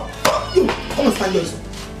at all. You, come and stand yourself.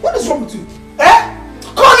 What is wrong with you? Eh?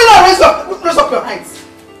 Come in and raise up your hands.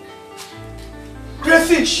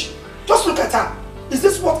 Crayfish, just look at her. Is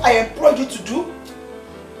this what I employed you to do?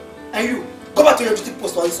 And you, go back to your duty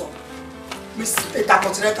post or son. Miss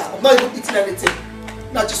Intercontinental, I'm not even eating anything.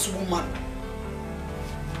 Not just a woman.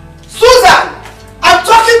 Susan! I'm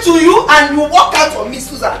talking to you and you walk out on me,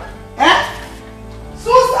 Susan. Eh?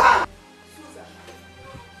 Susan! Susan,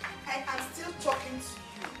 I am still talking to you.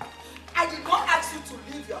 I did not ask you to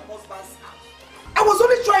leave your husband's house. I was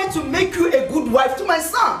only trying to make you a good wife to my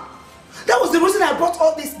son. That was the reason I brought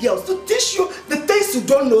all these girls, to teach you the things you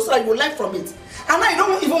don't know so that you will learn from it. And now you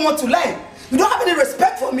don't even want to learn. You don't have any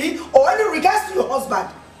respect for me or any regards to your husband.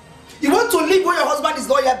 You want to leave when your husband is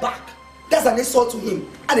not yet back. That's an insult to him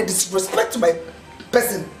and a disrespect to my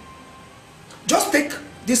person. Just take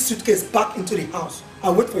this suitcase back into the house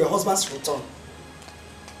and wait for your husband's return.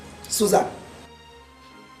 Susan.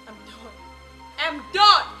 I'm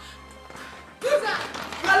done. Susan!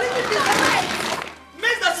 You are leaving this house.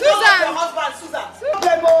 Miss the Susan! Your husband, Susan.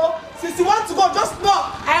 Demo, since you want to go, just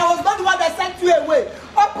knock. I was not the one that sent you away.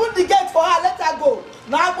 Open the gate for her, let her go.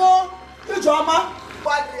 Nabo, you drama.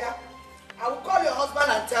 Padria, I will call your husband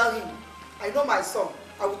and tell him. I know my son.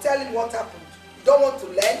 I will tell him what happened. You don't want to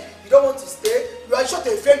learn, you don't want to stay, you are short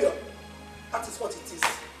a failure. That is what it is.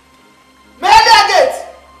 May I gate?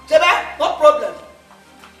 Jeba, no problem.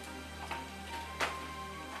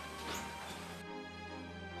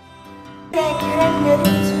 Thank you, I'm ready to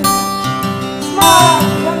smile.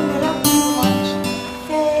 You don't get up too much.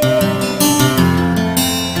 There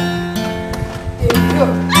you go.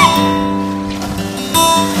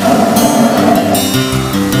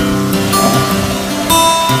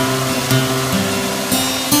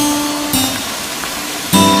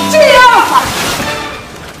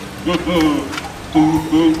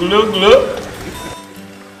 Glow, glow.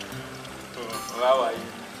 How are you?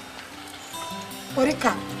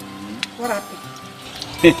 Orika, what happened?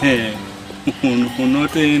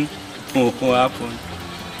 Nothing happened.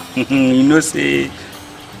 You know, say,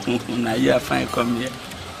 now you are fine, come here.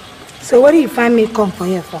 So what do you find me come for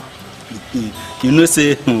here for? You know,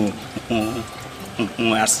 say,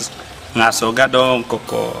 as Oga don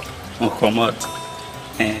come out.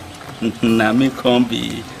 Now me come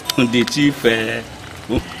be the chief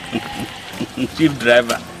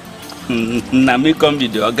driver. Now me come be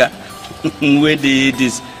the Oga where they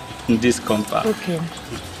this compound. Okay.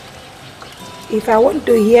 If I want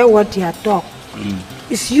to hear what you are talking,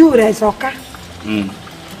 it's you that is Oka.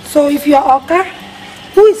 So if you are Oka,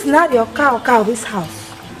 who is not the Oka of this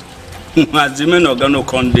house? As the men Oga no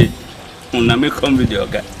conde, now me come be the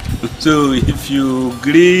Oga. So if you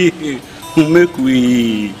agree, make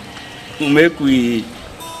we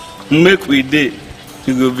day,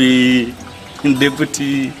 you go be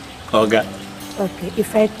deputy Oga. Okay,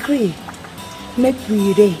 if I agree, make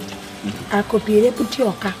we day, I could be deputy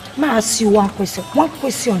Oga. May I ask you one question? One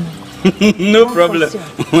question. No problem. As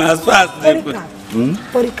far as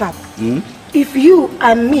for recap, if you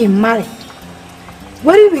and me married,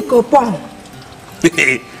 where did we go upon?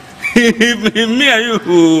 If me and you,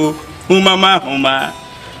 mama.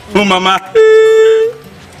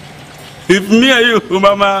 If me and you,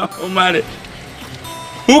 mama, marry,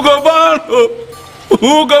 who go born,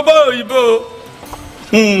 who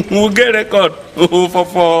get record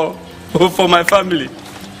for my family.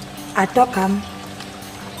 I talk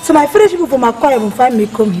so my French people from my choir will find me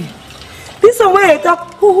come here. This one where they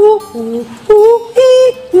talk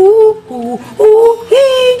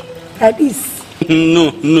like this.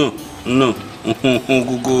 No.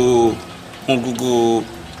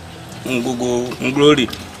 Glory.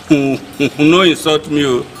 No insult me.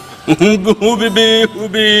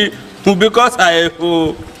 Who because I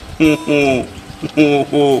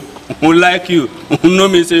who like you, who know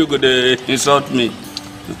me say you go to insult me.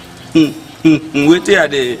 Wait here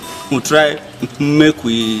they who try make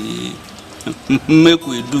we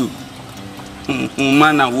do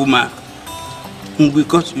man and woman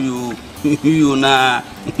because you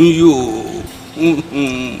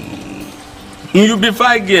be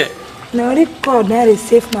fine girl. Now only God now is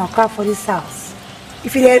safe my car for this house.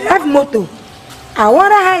 If you have motor, I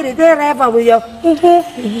wanna hide the driver with your I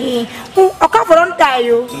can't for don't die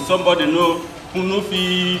you. Somebody know who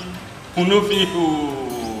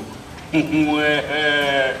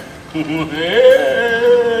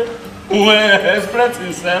express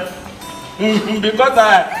himself because I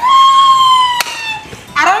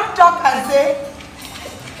don't talk and say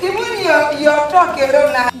even your talk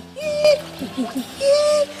alone now.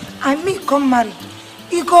 I mean come marry.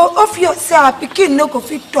 You go off yourself, pikin no go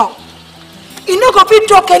fit talk. You no go fit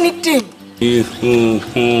talk anything.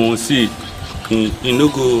 See, you no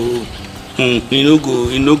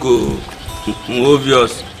go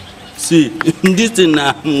obvious. See, this thing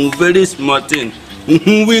na very smart thing.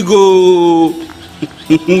 We go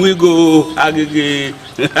agree.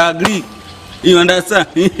 You understand?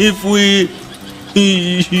 If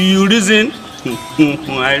you reason,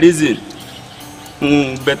 I reason.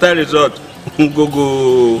 Better result go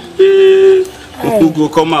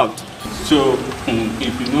come out. So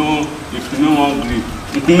if you know hungry,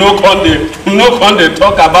 no con dey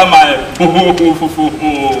talk about my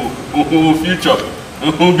future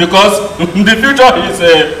because the future is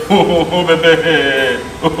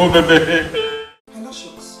Hello,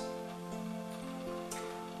 Shooks.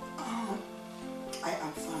 I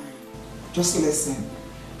am fine. Just listen.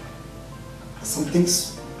 Some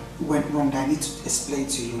things went wrong that I need to explain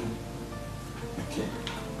to you. Okay.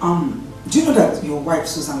 Do you know that your wife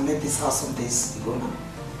Susan left this house some days ago now?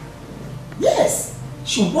 Yes,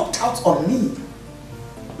 she walked out on me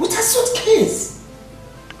with her suitcase.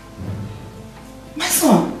 My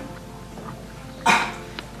son,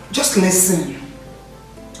 just listen.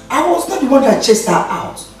 I was not the one that chased her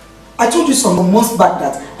out. I told you some months back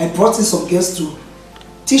that I brought in some girls to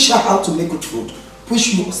teach her how to make good food,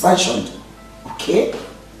 which you sanctioned. Okay?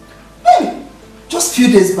 Then, just a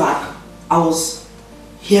few days back, I was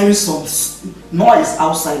hearing some noise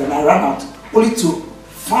outside and I ran out, only to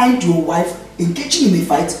find your wife engaging in a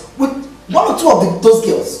fight with one or two of those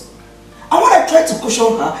girls. And when I tried to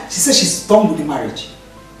caution her, she said she's done with the marriage.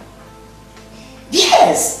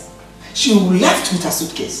 Yes! She left with her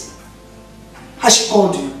suitcase. Has she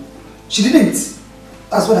called you? She didn't.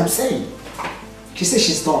 That's what I'm saying. She said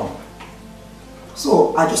she's done.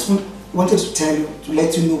 So I just wanted to tell you, to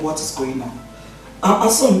let you know what is going on.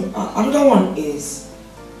 Another one is,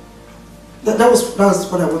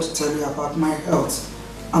 that's what I want to tell you about my health.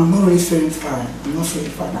 I'm not really feeling fine. I'm not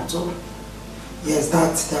feeling fine at all. Yes,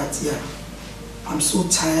 yeah. I'm so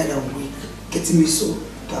tired and weak, getting me so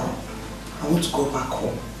down. I want to go back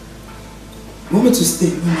home. You want me to stay?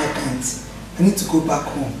 No, I can't. I need to go back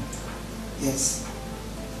home. Yes.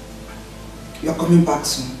 You're coming back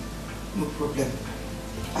soon. No problem.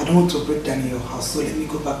 I don't want to break down in your house, so let me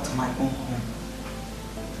go back to my own home.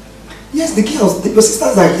 Yes, the girls, your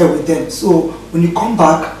sisters are here with them, so when you come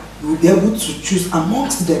back, you will be able to choose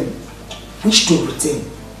amongst them which to retain.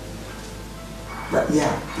 But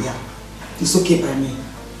yeah. It's okay by me.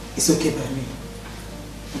 It's okay by me.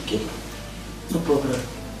 Okay. No problem.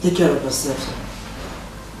 Take care of yourself.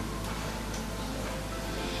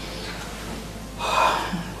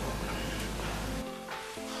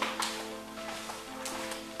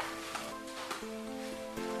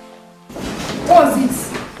 What's it?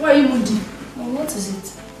 Why are you moody? What is it?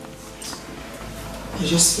 I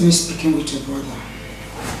just finished speaking with your brother.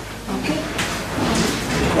 Okay.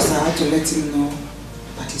 Because I had to let him know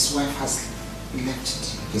that his wife has left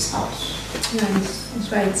his house. Nice. That's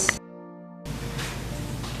right.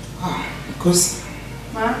 Because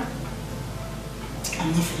Ma?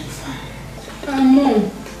 I'm not feeling fine. Mom,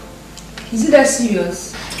 is it that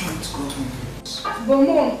serious? I want to go home. But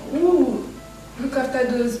Mom, who look after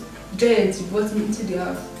those giants you brought me into the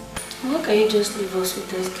house? How can you just leave us with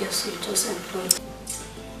those girls you just employed?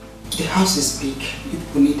 The house is big.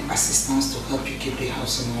 People need assistance to help you keep the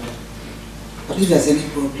house in order. But if there's any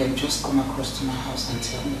problem, just come across to my house and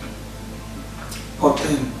tell me. But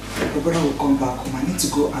then, your brother will come back home. I need to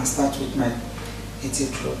go and start with my 80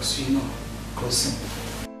 drugs, you know, crossing.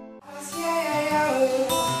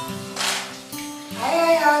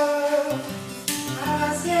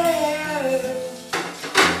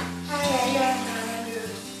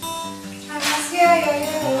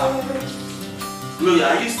 Gloria,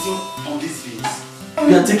 are you still on this beat?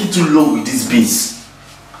 You are taking too long with this beat.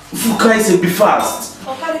 Fuka, say be fast.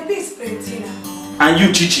 Okay, the beans plenty now. And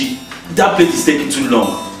you, Chichi, that plate is taking too long.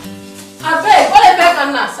 I beg, what the heck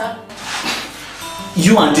can I, sir?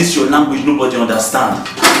 You and this your language nobody understand.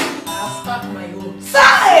 I'll start my own.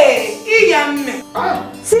 Say, Iyame.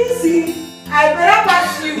 See, I better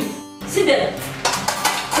pass you. See there.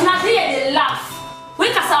 Now they laugh. We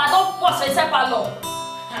can say I don't pause for a parlor.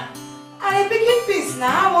 I'm picking peace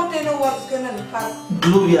now. I want to know what's going on in the past.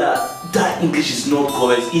 Gloria, that English is not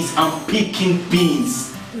correct. It's I'm picking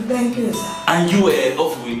beans. Thank you, sir. And you were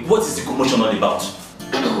off with what is the commotion all about?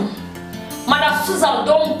 Madam Susan,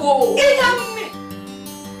 don't go.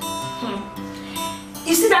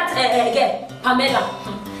 You see that girl, Pamela?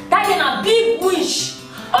 That girl a big wish.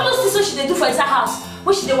 All those things what she do for inside house.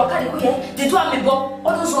 When she dey waka dey go here, they do am all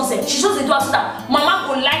those ones. She just dey do am so that Mama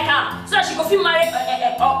go like her, so that she go fit marry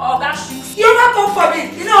Oga Street. You not come for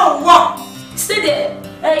me. You know what? Stay there.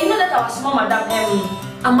 You know that our small madam,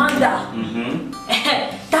 Amanda.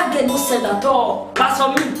 That girl no said at all. As for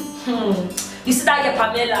me, you see that girl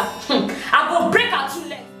Pamela, I go break her 2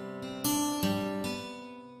 legs.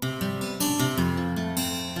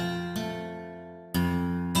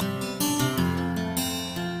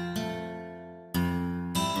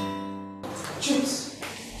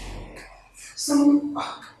 So,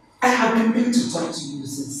 I have been meaning to talk to you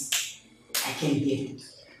since I came here.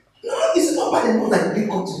 No, it's not bad enough that you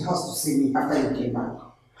didn't come to the house to see me after you came back.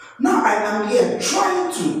 Now I am here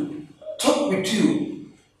trying to talk with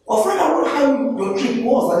you or find out how your trip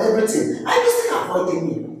was and everything. And you still avoiding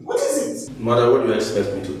me. What is it? Mother, what do you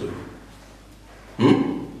expect me to do?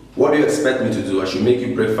 What do you expect me to do? I should make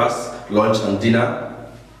you breakfast, lunch, and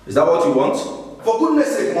dinner? Is that what you want? For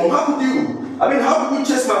goodness sake, Mom, how could you? I mean, how could you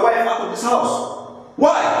chase my wife out of this house?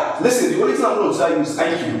 Why? Listen, the only thing I'm going to tell you is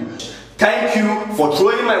thank you. Thank you for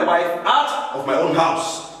throwing my wife out of my own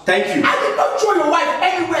house. Thank you. I did not throw your wife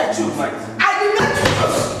anywhere, Jude. I did not do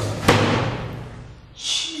that.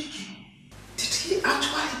 Chineke, did he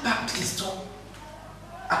actually bang his door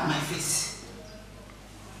at my face?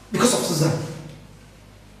 Because of Susan?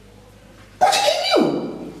 But he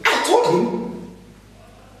knew. I told him.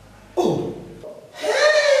 Oh.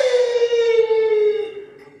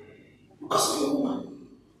 Because of your woman.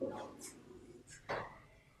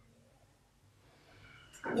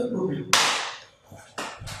 No problem.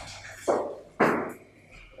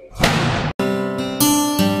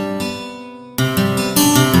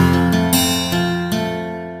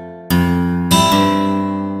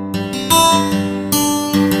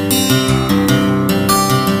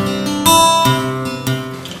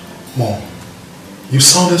 Mom, you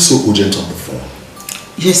sounded so urgent on the phone.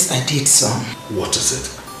 Yes, I did, son. What is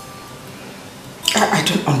it? I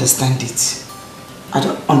don't understand it. I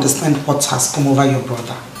don't understand what has come over your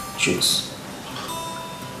brother, Chooks.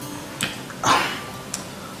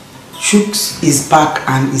 Chooks is back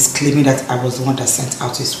and is claiming that I was the one that sent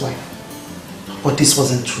out his wife. But this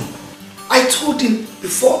wasn't true. I told him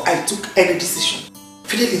before I took any decision.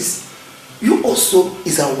 Fidelis, you also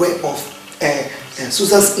is aware of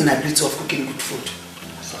Susan's inability of cooking good food.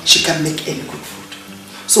 She can make any good food.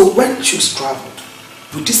 So when Chooks traveled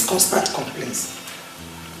with these constant complaints,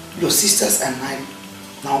 your sisters and I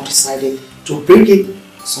now decided to bring in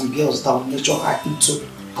some girls that will nurture her into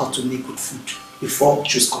how to make good food before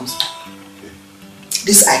Chooks comes back.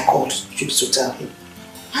 This I called Chooks to tell him.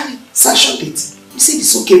 And he sanctioned it. He said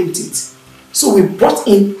he's okay with it. So we brought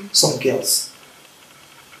in some girls.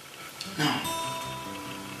 Now,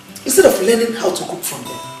 instead of learning how to cook from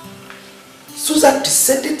them, Susan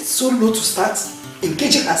descended so low to start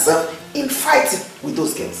engaging herself in fighting with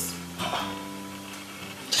those girls.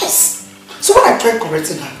 Yes. So when I tried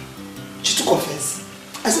correcting her, she took offense.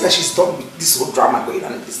 I said that she's done with this whole drama going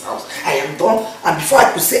on in this house. I am done. And before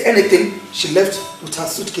I could say anything, she left with her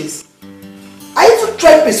suitcase. I even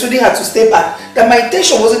tried persuading her to stay back. That my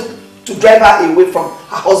intention wasn't to drive her away from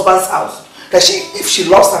her husband's house. That if she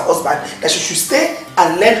loves her husband, that she should stay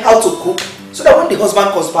and learn how to cook. So that when the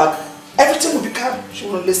husband comes back, everything will be calm. She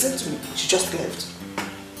will listen to me. She just left.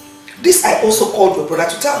 This I also called your brother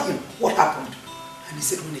to tell him what happened. And he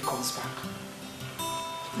said when he comes back.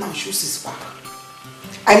 Now Chooks is back.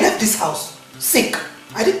 I left this house sick.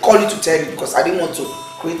 I didn't call you to tell you because I didn't want to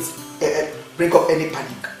bring up any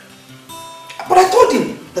panic. But I told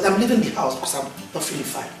him that I'm leaving the house because I'm not feeling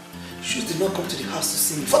fine. Chooks did not come to the house to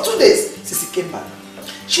see me for 2 days since he came back.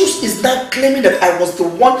 Chooks is now claiming that I was the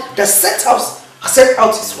one that sent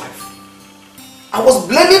out his wife. I was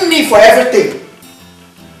blaming me for everything.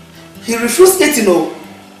 He refused eating,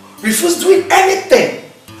 refused doing anything.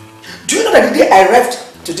 Do you know that the day I arrived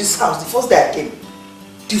to this house, the first day I came,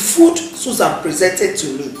 the food Susan presented to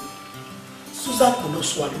me, Susan could not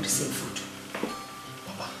swallow the same food.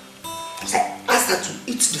 As I asked her to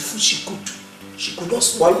eat the food she could not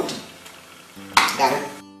swallow it. Gary.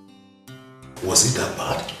 Was it that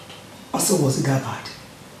bad? I said, was it that bad?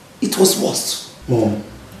 It was worse. Mom,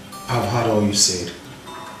 I've heard all you said.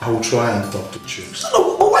 I will try and talk to Chooks.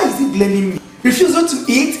 No, but why is he blaming me? Refusal to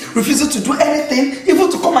eat, refusal to do anything, even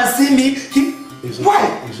to come and see me. It's okay.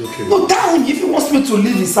 Why? It's okay. No, tell him if he wants me to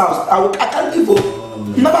leave his house. I can't leave.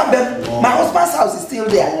 My husband's house is still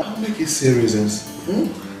there. I'll make it serious.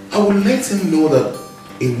 I will let him know that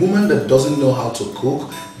a woman that doesn't know how to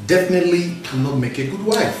cook definitely cannot make a good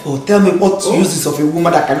wife. Oh, tell me what uses of a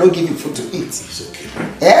woman that cannot give you food to eat. It's okay.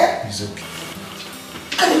 Eh? It's okay.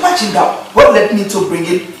 Can you imagine that? What led me to bring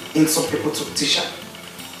in some people to teach her?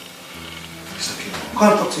 It's okay. Go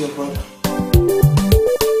and talk to your brother.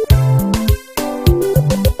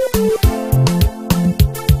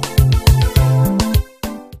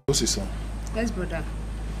 Son. Yes, brother.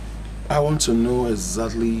 I want to know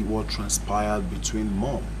exactly what transpired between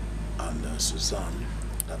Mom and Suzanne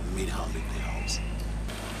that made her leave the house.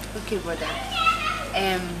 Okay, brother.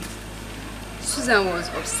 Susan was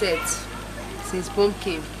upset since Mom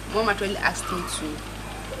came. Mom actually asked me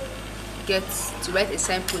to write a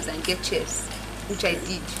signpost and get chairs, which I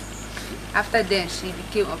did. After then, she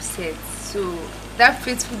became upset. So that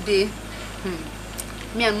fateful day,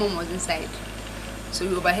 me and Mom was inside. So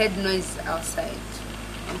we overheard noise outside.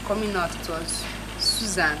 And coming out, it was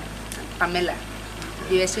Susan and Pamela.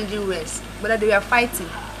 They were exchanging words, but they were fighting.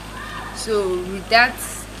 So with that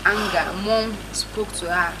anger, Mom spoke to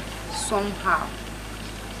her somehow.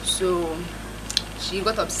 So she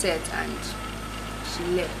got upset and she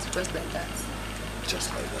left, just like that.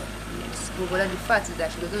 Just like that? Yes. But the fact is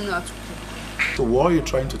that she doesn't know how to cook. So what you're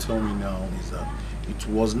trying to tell me now is that it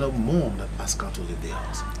was not Mom that asked her to leave the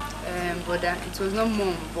house? Brother, it was not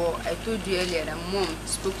Mom, but I told you earlier that Mom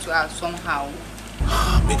spoke to her somehow.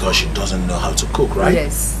 Because she doesn't know how to cook, right?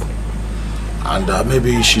 Yes. And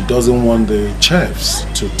maybe she doesn't want the chefs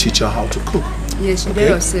to teach her how to cook. Yes, she's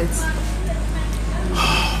very upset.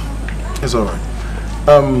 It's alright.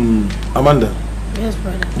 Amanda. Yes,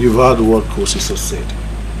 brother. You've heard what Kosisa said.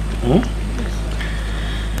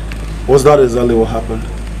 Was that exactly what happened?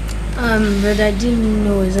 Brother, I didn't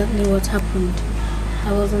know exactly what happened.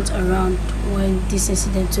 I wasn't around when this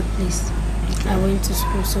incident took place. I went to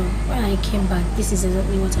school, so when I came back, this is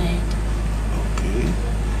exactly what I heard.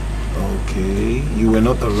 Okay. You were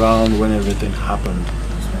not around when everything happened.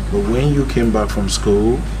 But when you came back from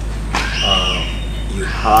school, you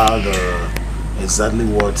heard exactly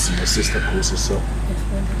what your sister Kosisa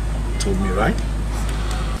told me, right?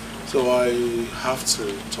 So I have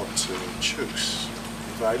to talk to Chooks.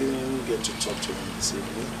 If I didn't get to talk to him this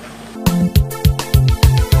evening.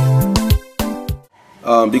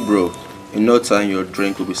 Big bro, in no time your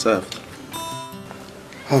drink will be served.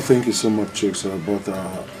 Thank you so much, Chooks, but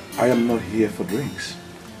I am not here for drinks.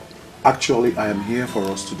 Actually, I am here for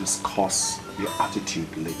us to discuss your attitude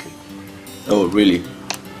lately. Oh, really?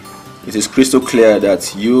 It is crystal clear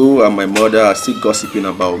that you and my mother are still gossiping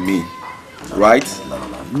about me, right? No.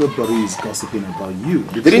 Nobody is gossiping about you.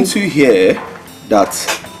 Didn't you hear that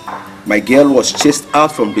my girl was chased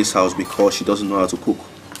out from this house because she doesn't know how to cook?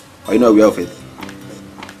 Are you not aware of it?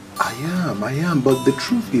 I am, but the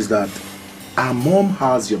truth is that our mom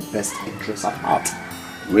has your best interest at heart.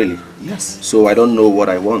 Really? Yes. So I don't know what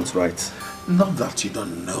I want, right? Not that you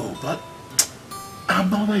don't know, but our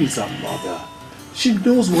mother is our mother. She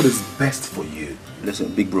knows what is best for you.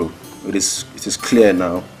 Listen, big bro, it is clear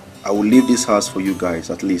now. I will leave this house for you guys.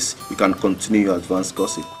 At least you can continue your advanced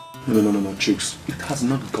gossip. No, Chooks. It has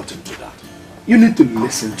not gotten to that. You need to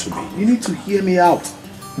listen to me. You need to hear me out.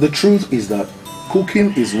 The truth is that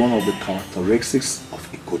cooking is one of the characteristics of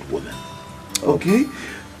a good woman. Okay?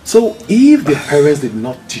 So if the parents did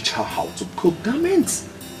not teach her how to cook, that means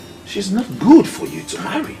she's not good for you to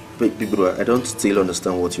marry. But big bro, I don't still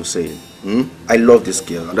understand what you're saying. I love this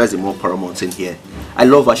girl, and that's the more paramount thing here. I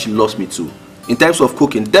love her, she loves me too. In terms of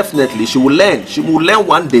cooking, definitely she will learn. She will learn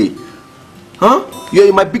one day. Huh?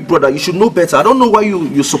 You're my big brother, you should know better. I don't know why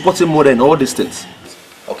you support him more than all these things.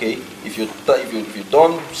 Okay, if you're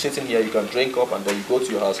done sitting here, you can drink up and then you go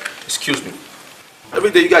to your house. Excuse me.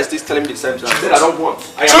 Every day you guys just telling me the same thing. I said I don't want.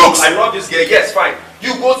 I love this girl. Yes, fine.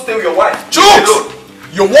 You go stay with your wife. Chooks!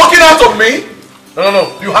 You're walking out on me?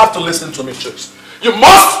 No. You have to listen to me, Chooks. You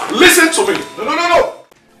must listen to me. No.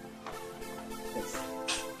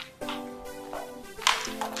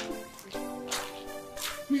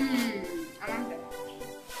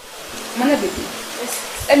 Amanda baby,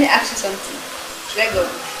 let me ask you something. Should I go?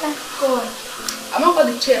 Go on. I'm not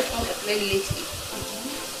going to cheer on the play lately.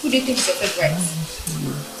 Who do you think is your favorite?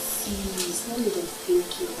 Please, not even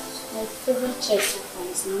thinking. My favorite chair so far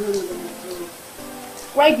is none other than Gloria.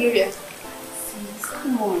 Why Gloria? Sis,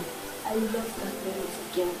 come on. I love that beautiful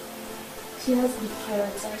girl. She has good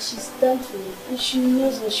character, she's down to it, and she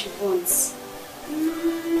knows what she wants.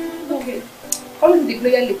 Okay. Coming to the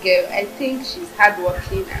Gloria girl, I think she's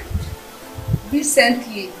hardworking and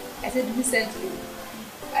recently, I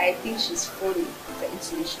think she's funny with her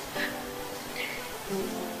intuition.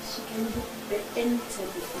 She can do any type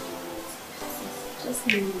of thing. Just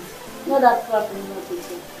me. Not that crap and not with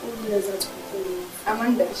her. Who knows how to control her?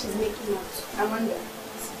 Amanda. She's making out. Amanda.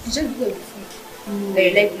 You just because of the food. That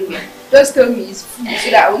you like Gloria. Just tell me it's food so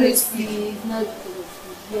that I will not speak. It's not because of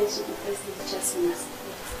food. Yes, she because it's just nice.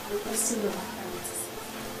 Because still love her characters.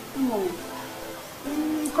 Come on.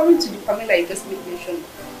 Coming to the Pamela you just made mention,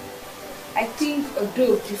 I think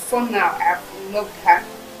although before now I have loved her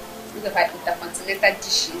because of her intercontinental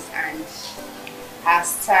dishes and her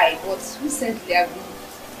style, but recently I've been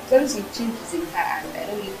there some changes in her and I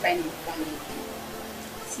don't really find it funny.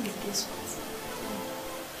 See, guess what?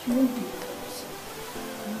 She won't be able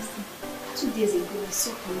to. 2 days ago I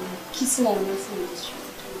saw her kissing her and dancing on the street.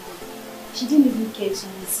 She didn't even care if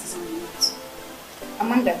someone sees her or not.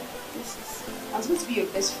 Amanda, I'm supposed to be your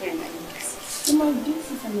best friend and you my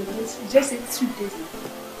business and my best friend. Just said 2 days ago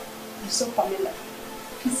you saw Pamela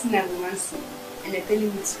kissing and romancing and they're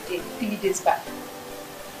telling me today, 3 days back.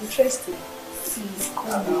 Interesting. Please, come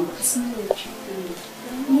on. It's not a trick.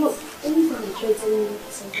 No, anytime you try telling me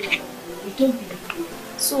something about her, you don't believe me.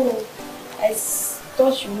 So, I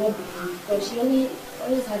thought she would not believe me because she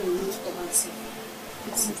always had a way to come and say.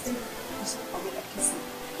 It's instead you saw Pamela kissing.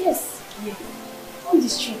 Yes. Yeah. On the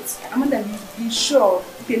street. Amanda, be sure.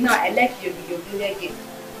 Okay, now I like your Gloria again.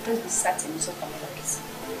 Just be certain you saw Pamela kissing.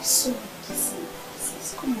 So kissing.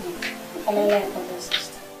 Sis, come on. And I like other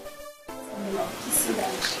sister. Pamela kissing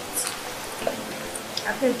that shit.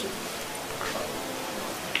 I've heard you.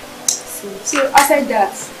 So aside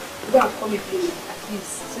that, go and call me Gloria at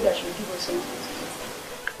least so that she will give us something to eat.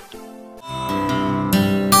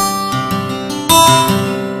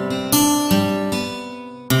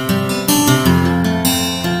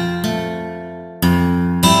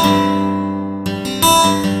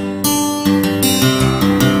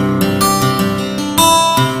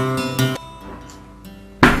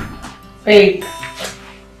 Babe.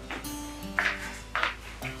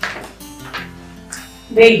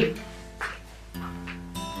 Babe.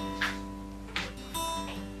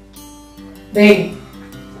 Babe.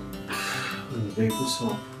 Babe, what's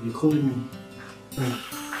up? You calling me?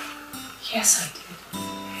 Yes, I did.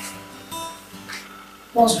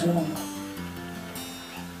 What's wrong?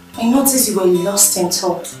 I noticed you were lost in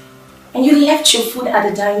thought. And you left your food at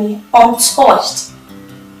the dining untouched.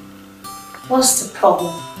 What's the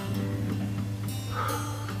problem?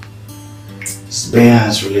 It's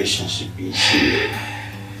Bear's relationship issue.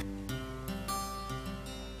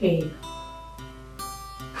 Babe,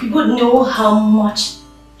 you would know how much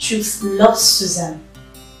Truth loves Susan.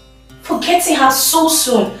 Forgetting her so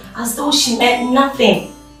soon, as though she meant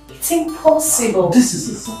nothing. It's impossible. This is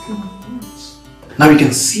exactly my words. Now you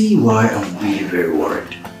can see why I'm really very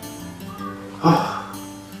worried. I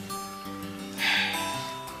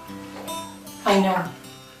know.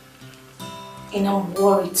 And I'm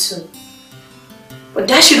worried too. But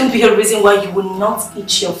that shouldn't be a reason why you will not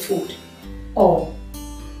eat your food. Oh.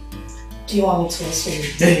 Do you want me to answer you?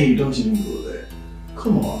 Hey, don't even go there.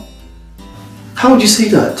 Come on. How would you say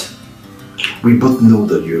that? We both know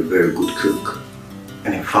that you're a very good cook.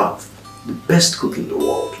 And in fact, the best cook in the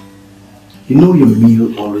world. You know your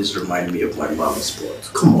meal always reminds me of my mom's spot.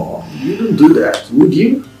 Come on, you don't do that, would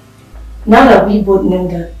you? Now that we both know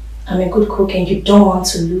that I'm a good cook and you don't want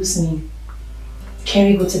to lose me, can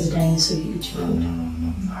we go to the dining so you eat your food? No.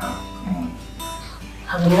 Come on. I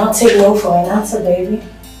will not take no for an answer, baby.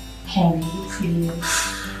 Can we, please?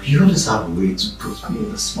 You always have a way to put me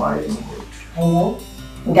in a smiling mood. I know.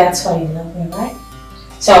 That's why you love me, right?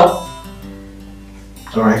 So.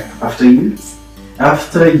 Alright, after you.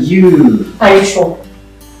 After you. Are you sure?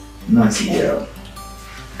 Nice girl.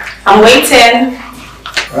 I'm waiting.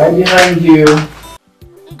 Right behind you.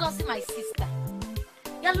 Ngozi, my sister.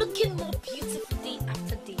 You're looking more beautiful day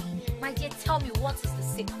after day. My dear, tell me what is the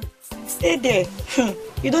secret? Stay there.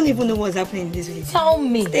 You don't even know what's happening in this village. Tell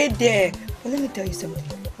me. Stay there. But let me tell you something.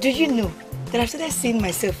 Do you know that I've started seeing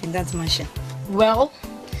myself in that mansion? Well,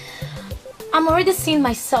 I'm already seeing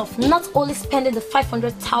myself not only spending the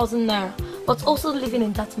 500,000 naira, but also living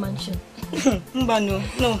in that mansion. Mba,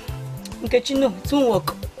 no. Nkechi, no, it won't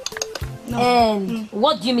work. No. And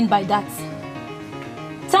what do you mean by that?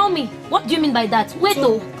 Tell me, what do you mean by that? Wait,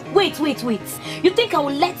 wait. You think I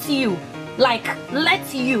will let you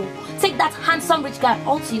take that handsome rich guy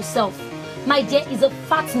all to yourself, my dear, is a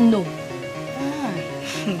fat no.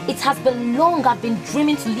 It has been long I've been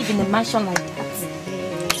dreaming to live in a mansion like that.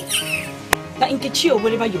 Now, Nkechi, or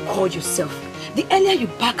whatever you call yourself, the earlier you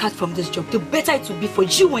back out from this job, the better it will be for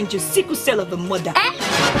you and your sickle cell of a mother.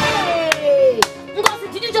 Hey!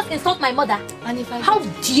 Ngozi, did you just insult my mother? And if I How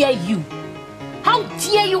dare you? How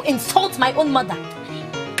dare you insult my own mother?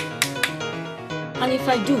 And if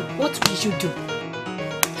I do, what will you do?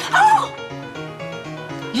 Oh!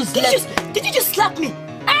 You slept. Did you just slap me?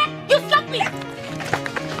 You slapped me!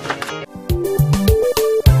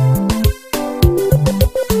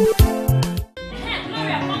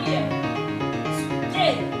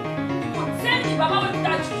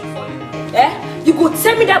 You go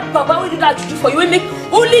tell me that Baba will do that juju for you. We make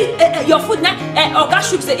only your food now. Oga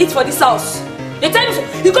Shooks they eat for this house. They tell me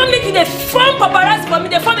you can't make it a form paparazzi for me,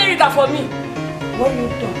 the form Erica for me. What you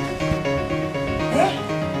done?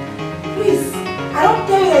 Please, I don't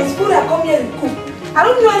tell you that it's food I come here to cook. I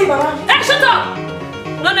don't know any Baba. Hey, shut up!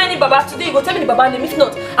 You don't know any Baba. Today you go tell me the Baba name. If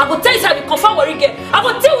not, I go tell you how you confirm what you get. I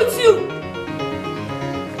go deal with you.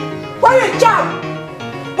 Why you jam?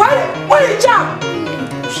 Why you jam?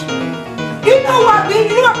 You know what, baby?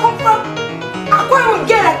 You know where I come from? I can't even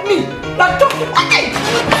get like me. Like talking.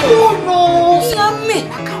 Oh no! Hear me.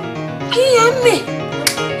 Hear me.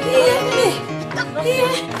 Hear me. Hear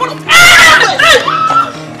me.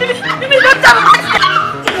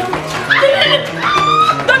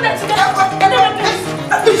 Don't let me.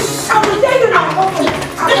 I will tell you now.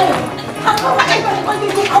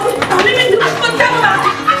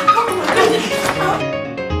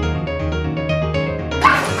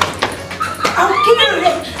 I'll kill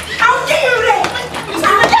you. I'll kill you.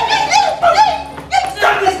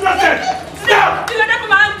 Stop this nonsense! Stop!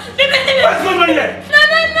 What's going on here? No.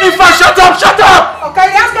 If I shut up! Okay,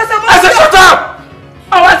 ask us about I said shut up!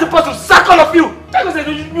 I was supposed to sack all of you. That was a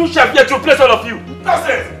new chef here to replace all of you.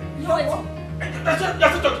 Nonsense! You're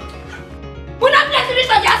talking. We're not placing this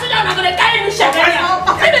on the house, I'm going to carry the chef anyhow.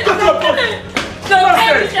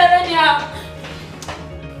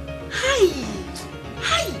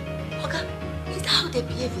 Hi. Okay. Is that how they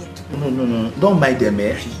behave here? No. Don't mind them,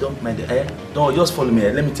 eh? Don't mind them, eh? No, just follow me,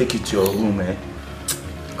 eh? Let me take you to your room, eh?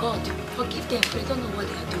 God, forgive them, they don't know what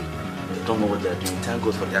they are doing. They don't know what they are doing. Thank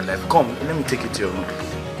God for their life. Come, let me take you to your room.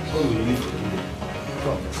 What will you need to do?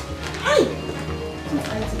 Come. Hi.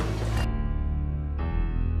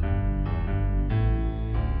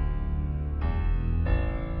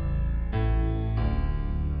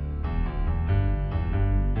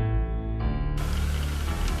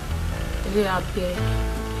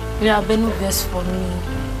 Yeah, beg no vex for me.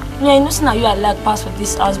 Yeah, I know now you are like pass for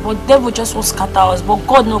this house, but devil just won't scatter us, but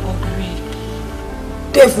God no go agree.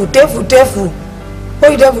 Devil.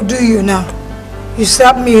 What the devil do you now? You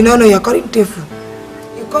slap me, you know you're calling devil.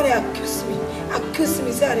 You can't accuse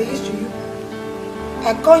me, say I used to you.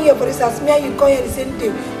 I come here for this house, me and you come here the same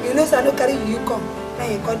day. You know, so I don't carry you come. Now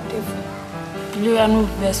you call devil. You are no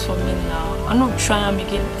vex for me now. I no try am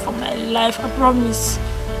again for my life, I promise.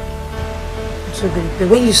 So but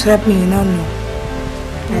when you slap me, you don't know.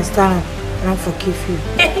 I stand up, I don't forgive you.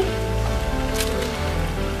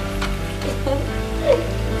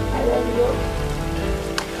 I love you.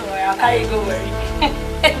 Oh, I'll carry you, go worry.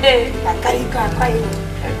 I'll carry you.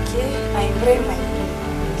 Okay, my brain.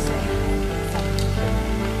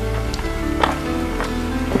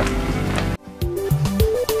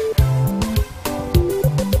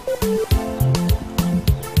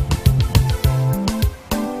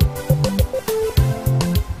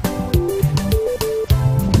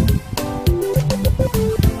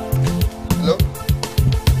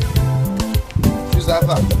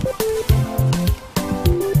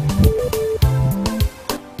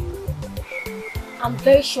 I'm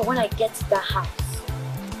very sure when I get to that house,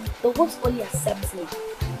 they won't only accept me,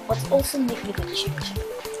 but also make me the change.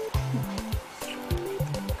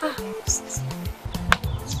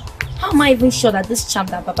 How am I even sure that this charm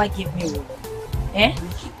that Baba gave me will? Eh?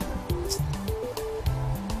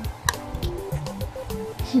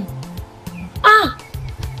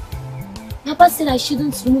 Papa said I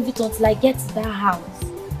shouldn't remove it until I get to that house.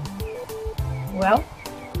 Well,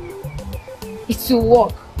 it will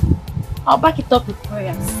work. I'll back it up with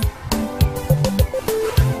prayers.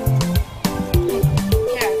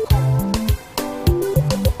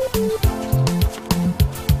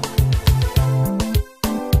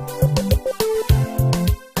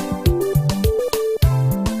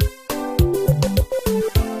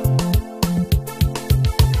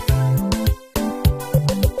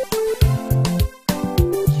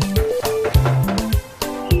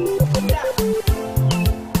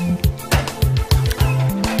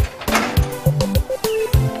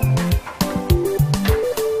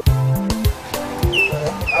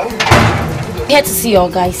 Here to see your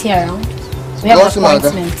guys here around. We have an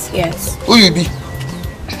appointment. Yes. Who you be?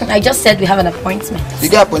 I just said we have an appointment. You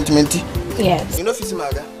got appointment? Yes. You know if you see my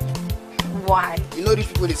guy? Why? You know these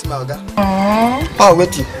people they see my guy? Oh,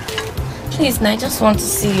 wait. Please, I just want to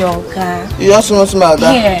see your guy. You just want to see my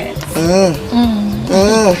guy? Yes.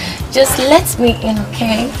 Just let me in,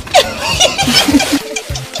 okay?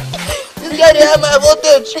 This guy they have my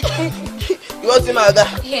voltage. You want to see my guy?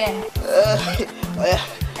 Yeah. Oh yeah.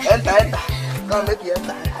 Enter. Come make you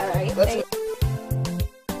enter. Alright.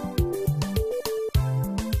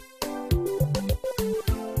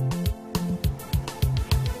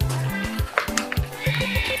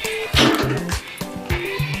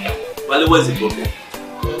 Wale, what's the problem?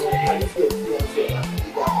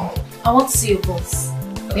 I want to see your boss.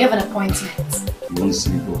 We have an appointment. You want to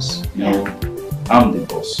see the boss? No, I'm the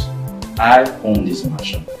boss. I own this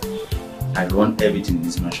mansion. I run everything in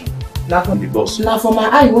this mansion. I'm the boss. Now for my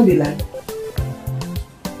eye, you won't be like.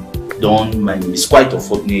 Don't mind him. It's quite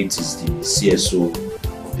unfortunate. It's the CSO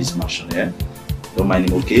of this mansion, yeah? Don't mind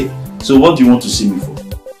him, okay? So what do you want to see me for?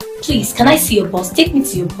 Please, can I see your boss? Take me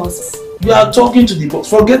to your boss. You are talking to the boss.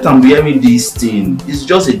 Forget I'm wearing this thing. It's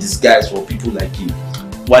just a disguise for people like him.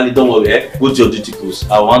 Wale, don't worry, eh? Go to your duty post.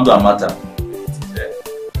 I'll handle a matter. Yeah.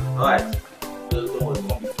 Alright. Don't worry,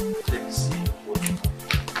 come. Let me see what you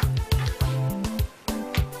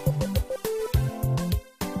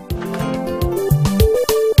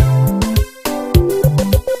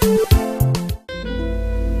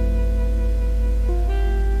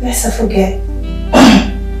Let's not forget.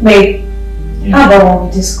 Maid, how about what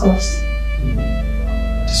we discussed?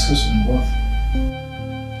 Discussing what?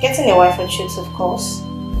 Getting a wife and chicks, of course.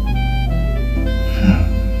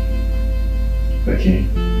 Okay,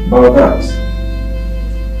 about that,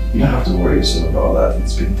 you don't have to worry so about that.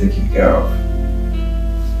 It's been taken care of.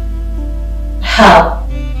 How?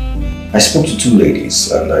 I spoke to 2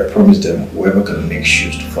 ladies and I promised them whoever can make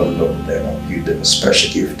shoes to fall in love with them, I'll give them a special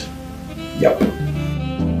gift. Yep.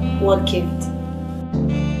 What gift?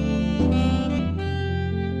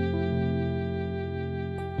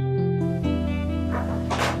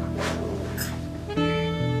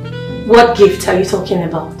 What gift are you talking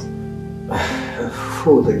about?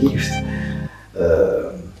 Oh, the gift.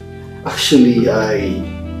 Actually, I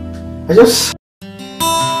just...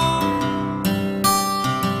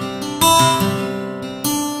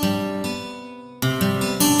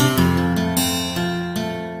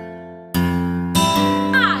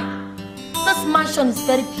 This mansion is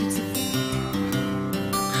very beautiful.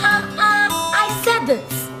 I said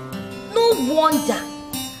it. No wonder.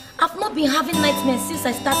 I've not been having nightmares since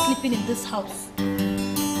I started sleeping in this house.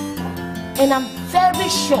 And I'm very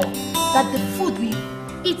sure that the food we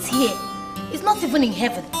eat here is not even in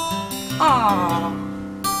heaven.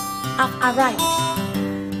 I've arrived.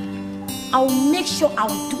 I'll make sure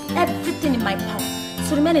I'll do everything in my power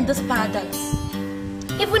to remain in this paradise.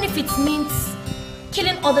 Even if it means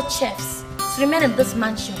killing other chefs to remain in this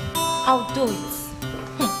mansion, I'll do it.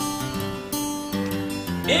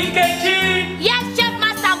 Nkechi! Yes, Chef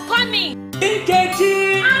Master, I'm coming!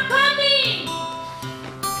 Nkechi! I'm coming!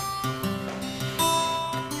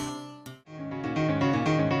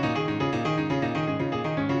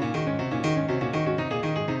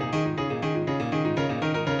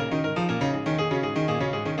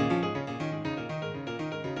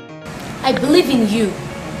 I believe in you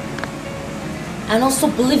and also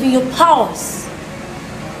believe in your powers.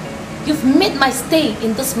 You've made my stay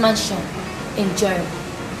in this mansion enjoyable.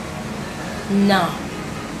 Now,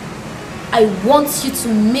 I want you to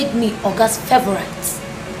make me Oga's favorite.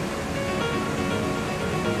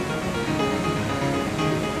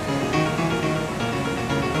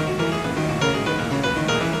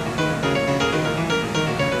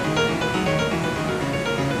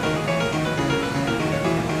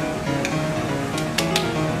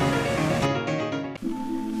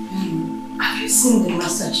 Have you seen the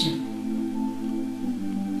master chef?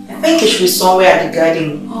 I think he should be somewhere at the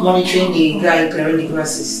garden, monitoring the guy clearing the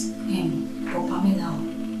grasses. But Pamela,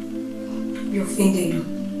 you're offended.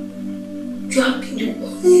 You have been the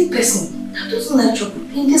only person that doesn't like trouble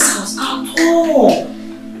in this house at all.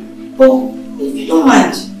 But if you don't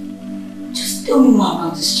mind, just tell me more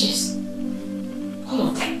about this chest. Come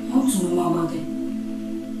on, I want to know more about them.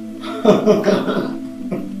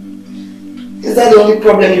 Is that the only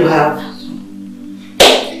problem you have?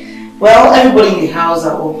 Well, everybody in the house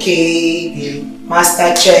are okay, the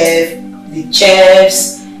master chef, the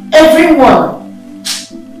chefs, everyone.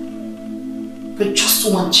 But just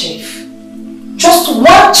one chef. Just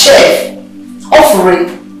one chef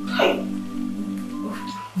offering.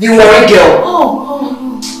 The worry girl.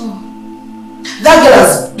 That girl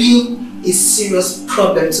has been a serious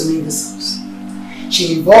problem to me in this house.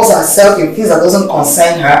 She involves herself in things that doesn't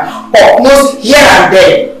concern her, but knows here and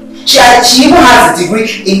there. She even has a degree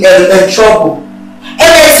in trouble.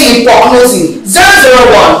 MSc in prognosing,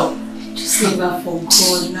 001. Just leave her for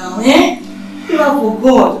God now, eh? Leave her for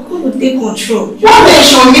God. God will take control. One day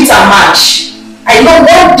she will meet her match. I know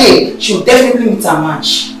one day she will definitely meet her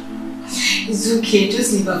match. It's okay,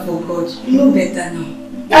 just leave her for God. You know better now.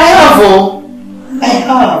 I have, oh. I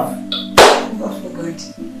have. Leave her for God.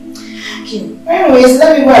 Okay. Anyways, let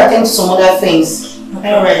me go attend to some other things.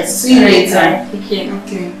 Okay. Alright, see you later. Okay.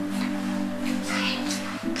 Okay.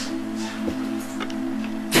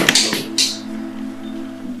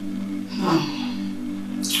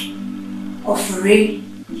 Offering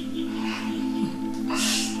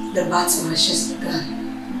the battle has just begun.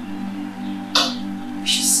 We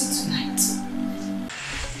should see tonight.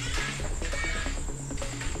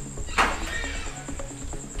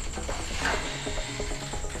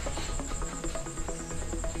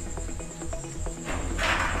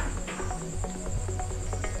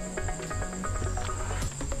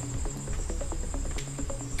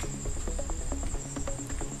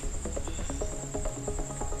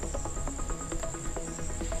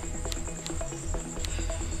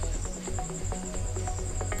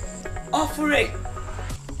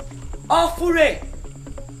 Ofure!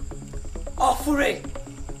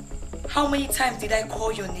 How many times did I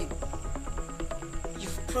call your name?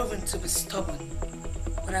 You've proven to be stubborn,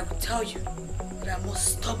 but I will tell you that I'm more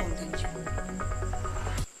stubborn than you.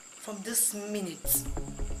 From this minute,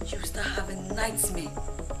 you will start having nightmares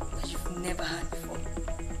that you've never had before.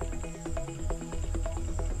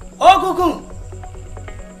 Oh, Gugu!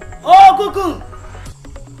 Oh, Gugu!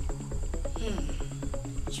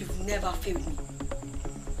 You've never failed me,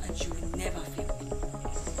 and you will never fail me.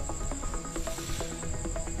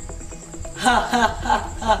 Ha ha ha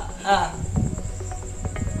ha ha!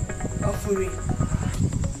 Ofuri.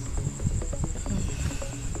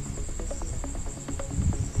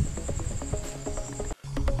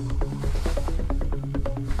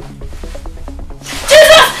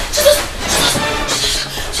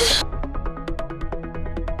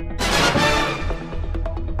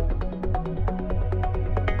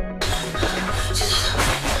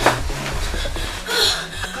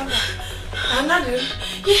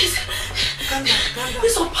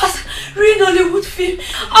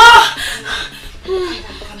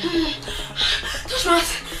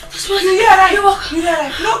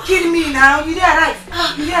 Don't kill me now. You there, right?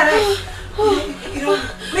 You there, right? You know,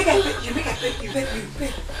 make a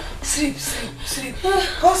bed. Sleep.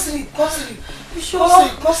 Go sleep. You sure?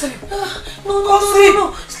 Go sleep. No.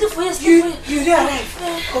 Sleep for you. You there,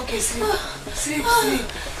 right? Okay, sleep.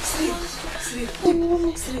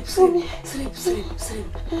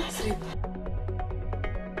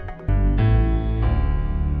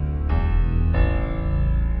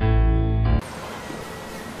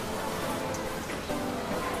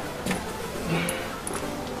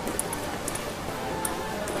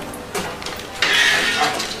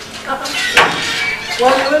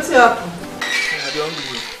 What's happening?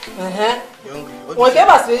 I'm hungry. You're hungry.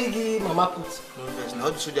 Whatever you give Mama put. No, there's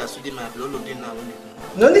not so just today my blood loading now.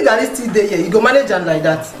 No need to still there here. You go manage them like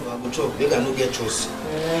that. I go chop. They can no get choice.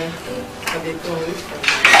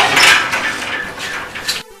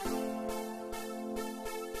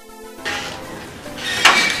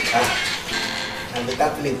 And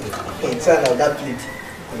that plate. Inside of that plate.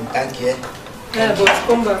 Thank you. Yeah, but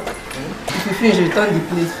come back. If you finish, return the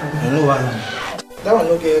plate for me. I know why. That one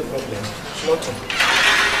no get problem. Small thing.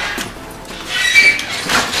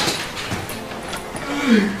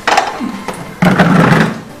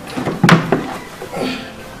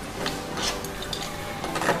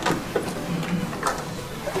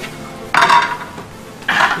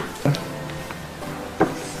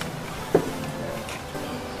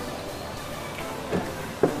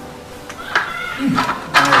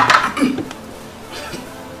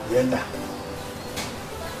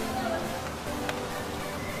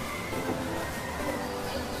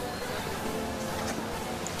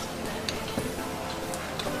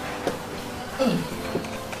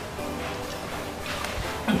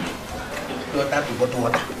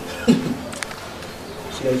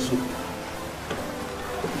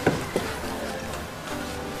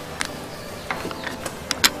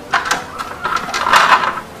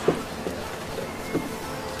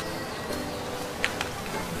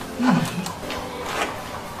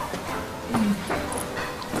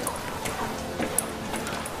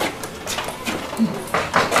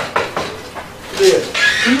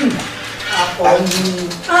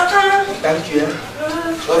 Thank you.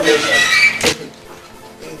 God bless you.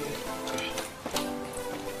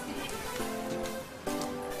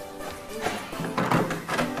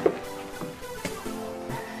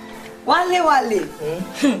 Wale.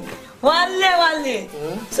 Wale.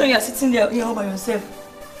 So you are sitting there all by yourself.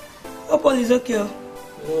 Hope all is okay.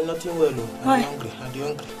 No, nothing well. I'm hungry. Are you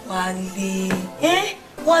hungry? Wale.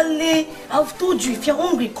 Wale, I've told you, if you're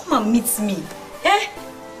hungry, come and meet me.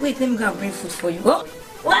 Wait, let me go and bring food for you. Oh?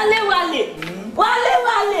 Wale.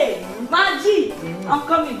 Wale. Maggie, I'm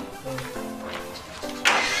coming.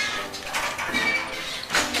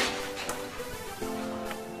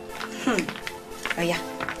 Oh yeah.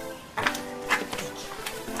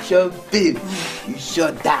 Sure, babe. You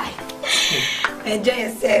sure die. Enjoy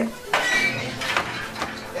yourself.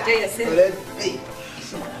 Let's be.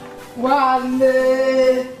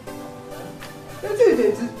 Wale. What do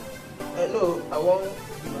they do? Hello, I want.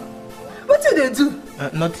 What do they do?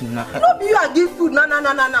 Nothing. No, you are give food. No.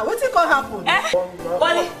 What's it gonna happen?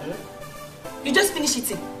 Wale, you just finish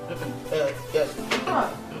eating. Yes.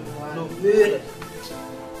 No.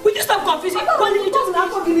 Will you stop confusing? Wale, you just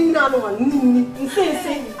not giving me that one.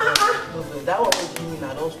 Insane. No, that one was giving me.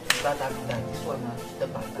 I don't start after that. This one now,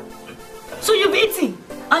 step back. So you've eaten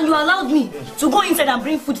and you allowed me to go inside and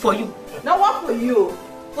bring food for you. Now what for you?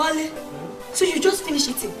 Wale, so you just finished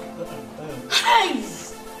eating? Hey!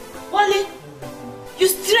 Wale, you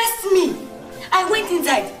stressed me. I went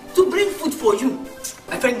inside to bring food for you.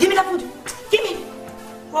 My friend, give me that food. Give me.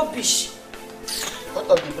 Rubbish. What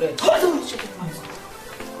of the bread? Hold on, check it out.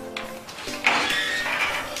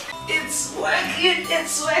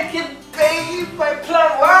 It's working, babe. My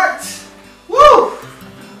plan worked. Woo!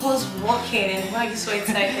 What's working and why are you so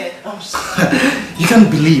excited? You can't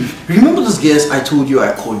believe. Remember those girls I told you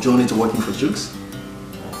I called Johnny to working for Jukes?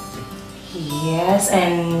 Yes,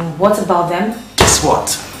 and what about them? Guess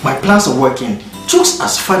what? My plans are working. Jukes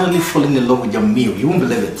has finally fallen in love with your meal. You won't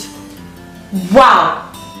believe it.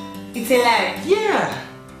 Wow! It's a lie. Yeah.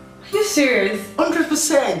 Are you serious?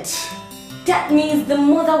 100%. That means the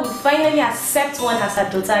mother will finally accept one as her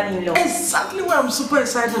daughter-in-law. Exactly why I'm super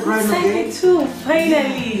excited right now. Excited too,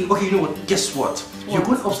 finally. Okay, you know what? Guess what? You're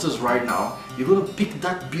going upstairs right now. You're going to pick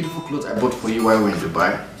that beautiful clothes I bought for you while we're in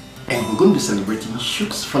Dubai. And we're going to be celebrating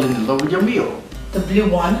Shooks falling in love with your meal. The blue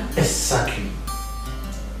one? Exactly.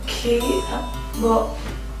 Okay, but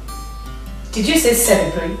did you say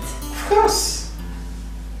celebrate? Of course.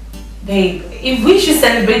 Babe, if we should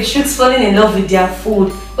celebrate Shooks falling in love with their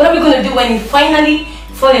food, what are we going to do when he finally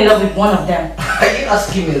fall in love with one of them? Are you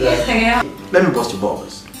asking me that? Yeah. Let me bust your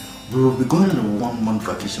balls. We will be going on a 1-month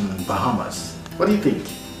vacation in Bahamas. What do you think?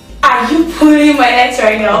 Are you pulling my legs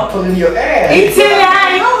right now? I'm pulling your hair. It's a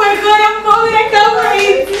lie! Oh my god, I'm coming, I can't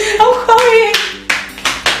wait! I'm coming!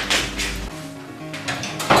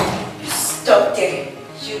 Stop there,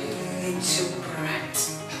 you little brat.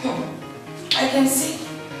 I can see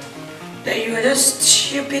that you are just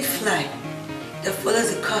stupid fly that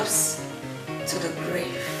follows the corpse to the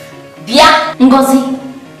grave. Bia, Ngozi,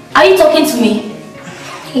 are you talking to me?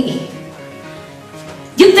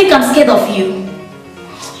 You think I'm scared of you?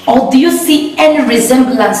 Or do you see any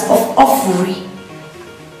resemblance of offering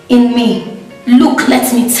in me? Look,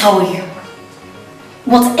 let me tell you.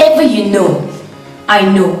 Whatever you know, I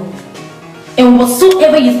know. And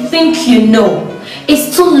whatsoever you think you know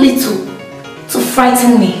is too little to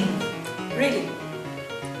frighten me. Really?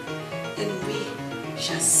 Then we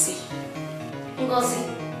shall see.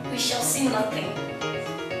 Ngozi, we shall see nothing.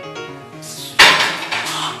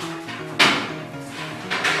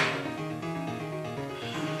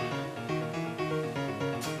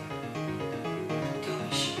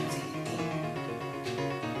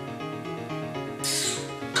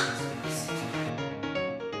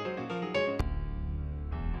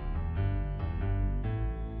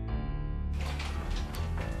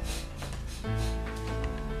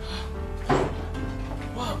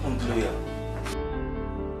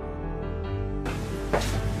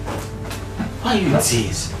 Why are you in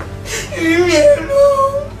tears? Leave me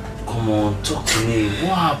alone. Come on, talk to me.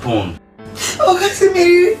 What happened? Okay,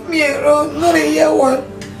 leave me alone. Not a year one.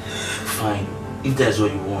 Fine. If that's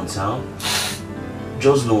what you want, huh?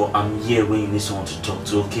 Just know I'm here when you need someone to talk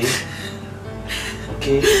to, okay?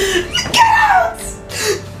 Okay? Get out!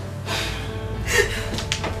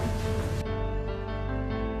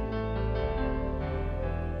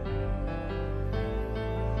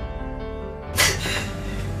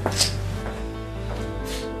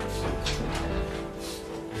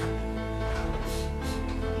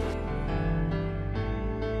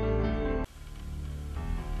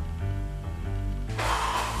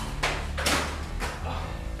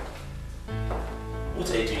 What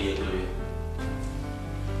are you doing here, Gloria?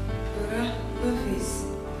 Office.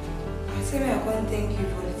 I say I can't thank you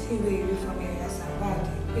for the thing where you do for me last about it.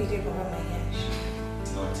 You take over my cash.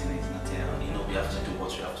 No, nothing. You know, we have to do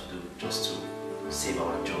what we have to do just to save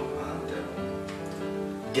our job. And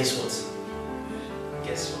guess what?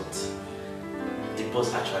 The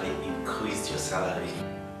boss actually increased your salary.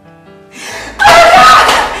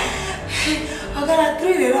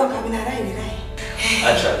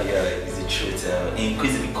 Actually, it's the truth. He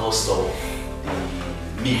increased it because of the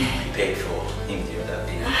meal we paid for him the other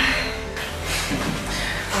day.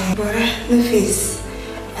 Brother, no face.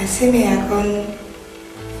 I say me I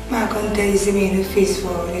can't tell you say me no face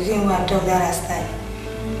for the reason why I talked that last time.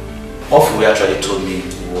 Often actually told me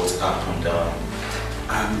what happened,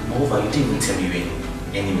 and moreover, you didn't even tell me when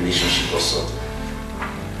any relationship or so.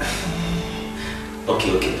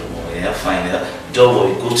 Okay, don't worry, yeah, fine. Don't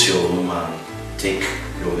worry, go to your room and take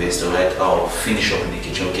your rest, alright? I'll finish up in the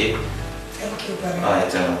kitchen, okay? Thank you, brother.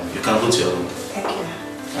 Alright, you can go to your room. Thank you.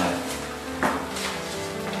 Alright.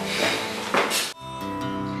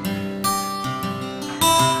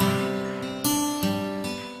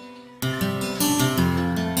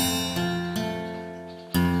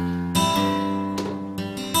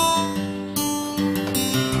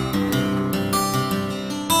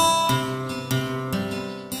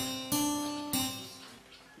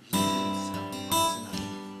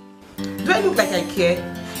 Do I look like I care?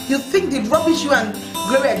 You think the rubbish you and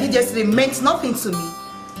Gloria did yesterday meant nothing to me?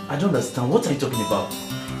 I don't understand. What are you talking about?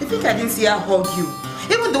 You think I didn't see her hug you?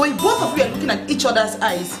 Even the way both of you are looking at each other's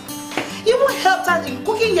eyes. You even helped her in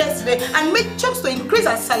cooking yesterday and made chokes to increase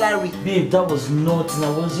her salary. Babe, that was nothing. I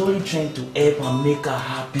was only trying to help and make her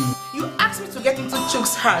happy. You asked me to get into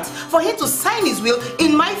Chuck's heart for him to sign his will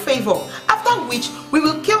in my favor, after which we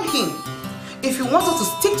will kill him. If you want us to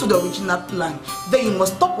stick to the original plan, then you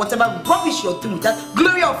must stop whatever rubbish you're doing with that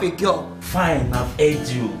glory of a girl. Fine, I've heard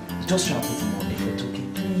you. Just try and put him on effort, okay?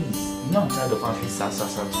 Please. You know I'm tired of having sa to this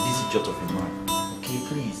idiot of a man. Okay,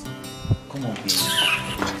 please. Come on, babe.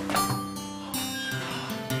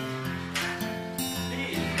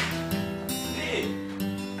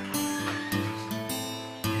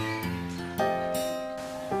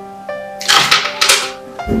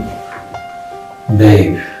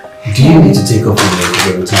 Babe, do you need to take off your makeup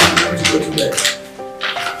every time you want to go to bed?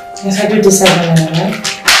 Yes, I do this every night, right?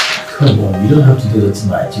 Come on, you don't have to do that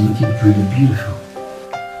tonight. You're looking pretty beautiful.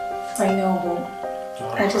 I know,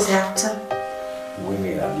 but I just have to.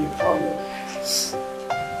 Women have your problem.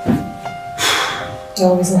 You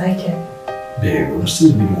always like it. Babe, I'm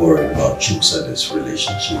still a bit worried about Chooks and this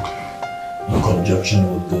relationship in conjunction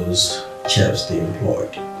with those chefs they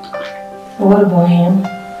employed. What about him?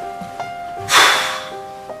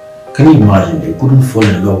 Can you imagine they couldn't fall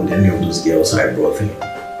in love with any of those girls I brought in?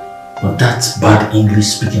 But that's bad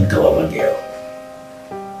English-speaking Calabar girl.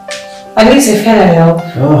 At least you fell in love.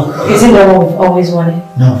 Oh. Isn't that what we've always wanted?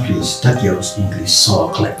 No, please. That girl's English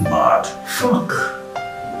suck like mad. Fuck.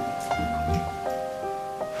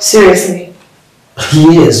 Seriously?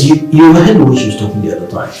 Yes, you heard the way she was talking the other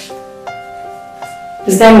time.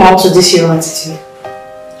 Is there more to this your attitude?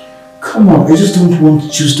 Come on, I just don't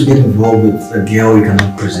want Choose to get involved with a girl you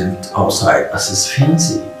cannot present outside as his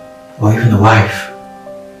fiancée or even a wife.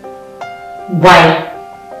 Why?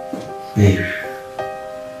 Babe,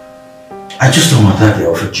 I just don't want that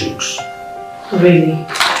girl for Chooks. Really?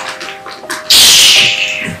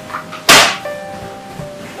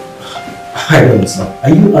 I don't understand. Are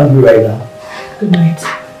you angry right now? Good night.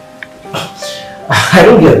 I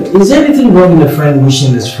don't get it. Is there anything wrong with a friend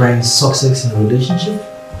wishing his friend success in a relationship?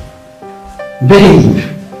 Babe!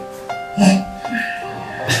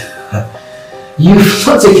 You've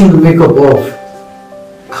not taken the makeup off.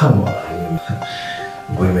 Come on.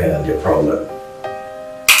 Women and your problem.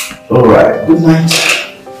 Alright, good night.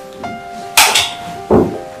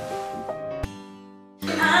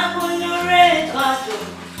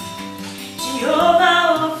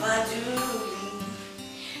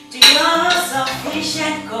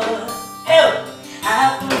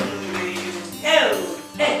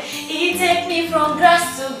 He take me from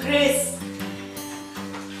grass to grace.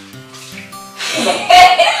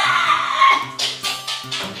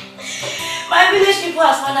 My village people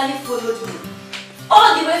has finally followed me.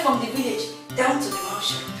 All the way from the village down to the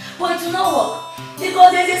mansion. But it will not work.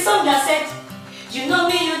 Because there's a song that said, you know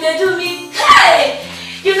me, you they do me. Hey!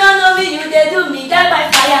 You don't know me, you they do me. Die by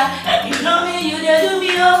fire. You know me, you they do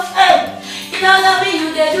me. Oh, hey! You don't know me, you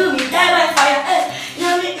they do me. Die by fire. Hey! You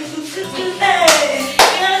know me, hey!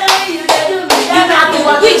 You have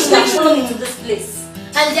a witch that followed me to this place.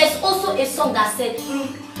 And there's also a song that said,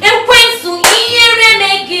 Ekwensu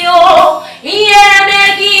iyeremegio,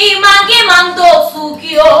 iyeremegi magi mando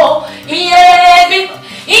sugio, iyeremegio,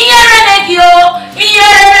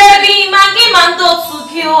 iyeremegi magi mando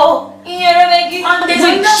sugio, And there's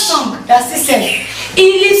another song that says,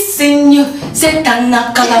 Ilisinyo,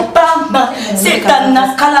 Setana Kalabama,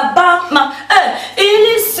 Setana Kalabama,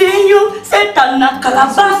 Ilisinyo, Setana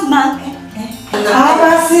Kalabama.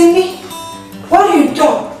 Abasini, what are you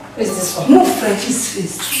doing? What is this one? Move French's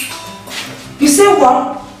face. You say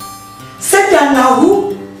what? Setana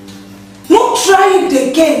who? No, try it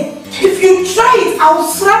again. If you try it, I'll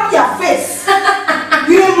slap your face.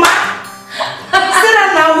 You mad?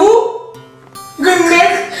 Setana who? You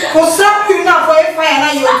make go slap you now for a fire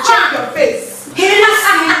and you'll check your face.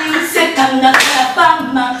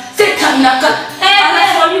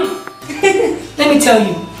 Let me tell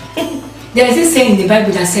you, there is this saying in the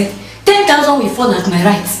Bible that said, 10,000 will fall at my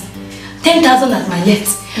right, 10,000 at my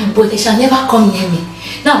left, but they shall never come near me.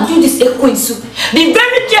 Now, do this echoing soup. Be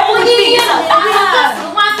very careful with me.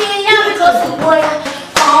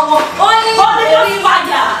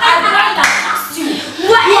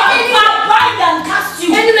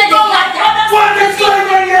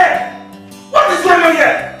 What is going on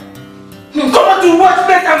here? Come on to watch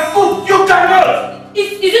make and cook. You cannot.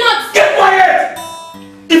 Is it not? Get quiet.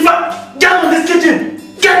 If I get on this kitchen,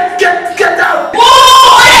 get out.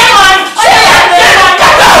 Oh, get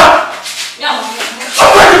out.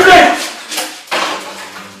 Open the place.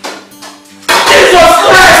 Jesus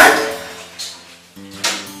Christ.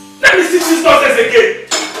 Let me see this nonsense again.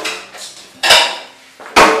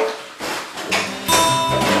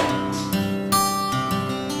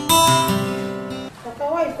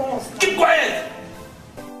 Keep quiet!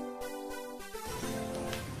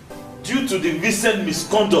 Due to the recent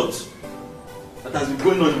misconduct that has been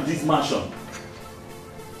going on in this mansion,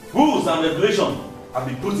 rules and regulations have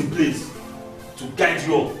been put in place to guide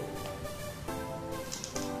you all.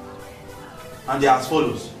 And they are as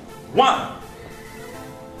follows. 1.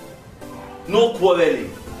 No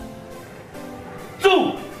quarreling.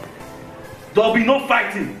 2. There will be no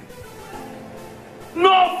fighting.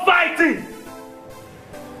 No fighting!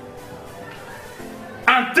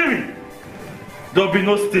 And 3, there will be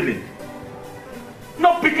no stealing.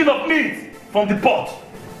 No picking of meat from the pot.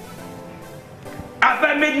 Have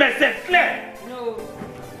I made myself clear? No.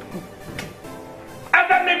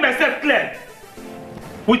 Have I made myself clear?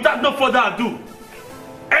 Without no further ado,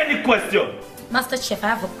 any question? Master Chef, I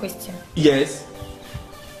have a question. Yes.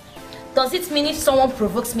 Does it mean if someone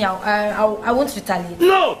provokes me, I won't retaliate?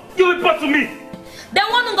 No! You report to me! Then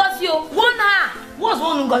one Ngozi, one her! What's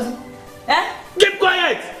one Ngozi? Eh? Keep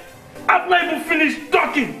quiet! I've not even finished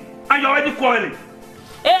talking and you're already quarreling.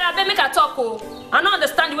 Hey, I better make a talk. I don't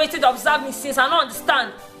understand the way to observe me since I don't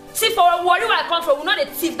understand. See, for a worry where I come from, we're not a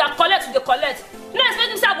thief that collect to the collect. You don't expect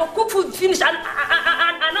me to say I go cook food finish and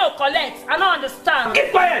I don't collect. I don't understand.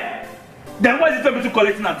 Keep quiet! Then why is it between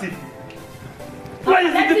collecting and thief? Why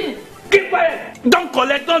is it? Keep quiet! Don't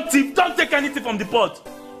collect, don't thief, don't take anything from the pot.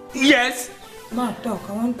 Yes? Ma, talk,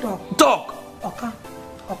 I want to talk. Talk!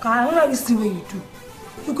 Okay, I don't like this thing what you do.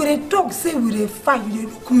 You could talk, say with a fight, you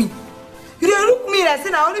look me. You don't look me, I say,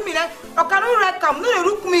 now only me, I cannot like come. No, they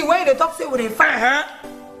look me when they talk, say with a fight.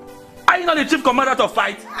 Are you not the chief commander of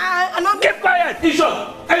fight? I don't. Keep quiet! In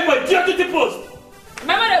short, everybody, do your duty post!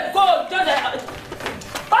 Remember the go, just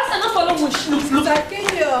Pastor, not follow me. Look, I came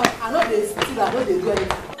here, I know they steal, I know they do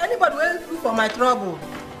anything. Anybody will look for my trouble.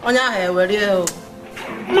 On your hair, where you?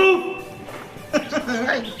 Move!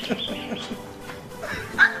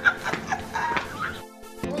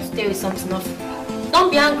 Stay with something off. Don't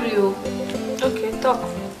be angry, oh. Okay, talk.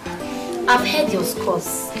 I've heard your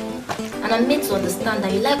scores, and I'm made to understand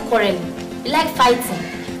that you like quarreling, you like fighting.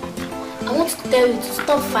 I want to tell you to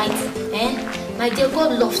stop fighting, eh? My dear,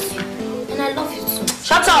 God loves you, and I love you too.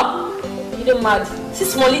 Shut up! You don't mad.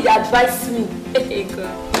 Since Molly they advised me. Hey,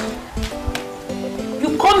 girl.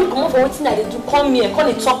 You come for what thing I do. Come here, come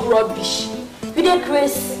and talk rubbish. You dey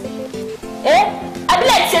crazy. Eh? I be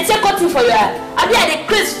like say cutting for your eye. I be like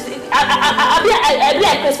crazy. I be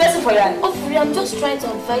like crazy person for your eye. Oh, free, I'm just trying to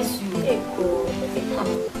advise you. Hey,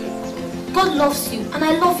 God loves you, and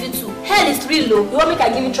I love you too. Hell is real low. You want me to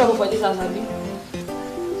give you trouble for this house, Abi?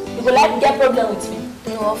 You go like get problem with me?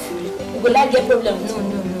 No, free. You go like get problem with me?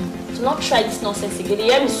 No. Do not try this nonsense again. You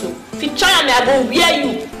hear me so? If you try me, I go wear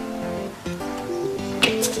you.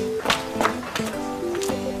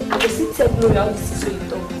 I go see tell Gloria all this is so you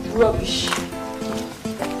talk. Rubbish.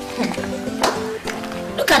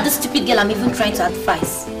 Look at this stupid girl I'm even trying to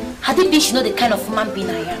advise. Had it been she know the kind of human being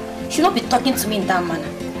I am, she would not be talking to me in that manner.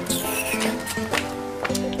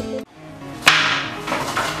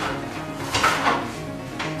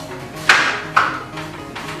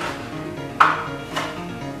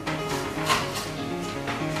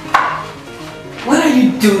 What are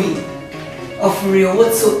you doing? of real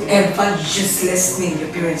whatsoever useless name your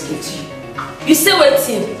parents gave to you. You say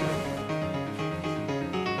waiting.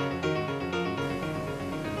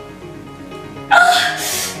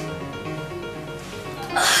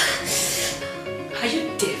 Are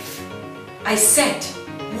you deaf? I said,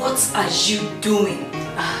 what are you doing?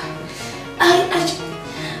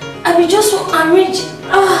 I will just arrange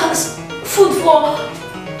food for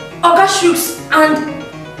Oga Shooks and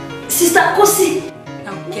Sister Kosi.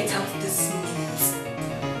 Now get out this minute.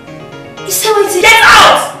 You say waiting. Get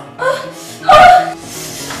out!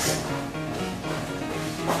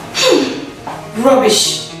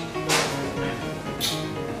 Rubbish.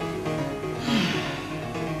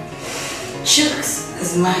 Shooks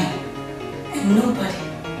is mine, and nobody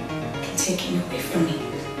can take him away from me.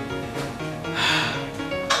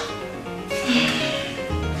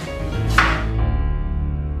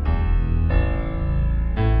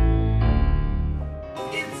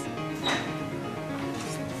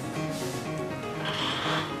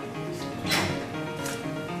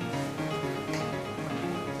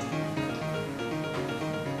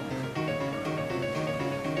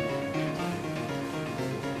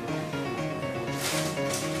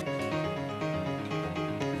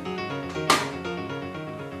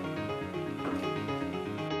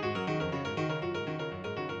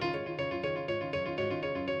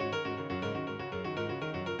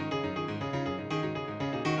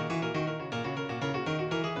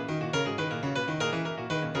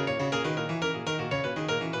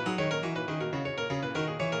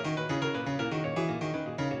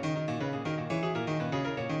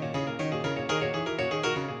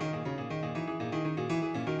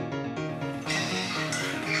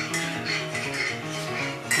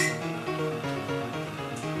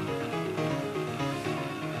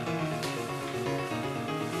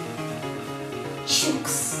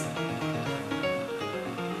 Shooks.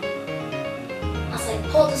 As I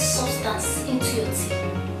pour the substance into your tea,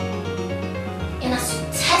 and as you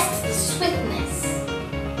test the sweetness,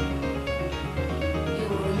 you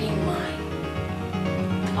will remain mine.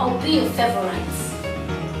 I'll be your favorite.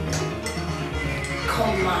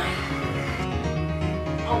 Come mine.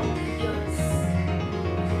 I'll be yours.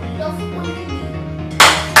 Love only me.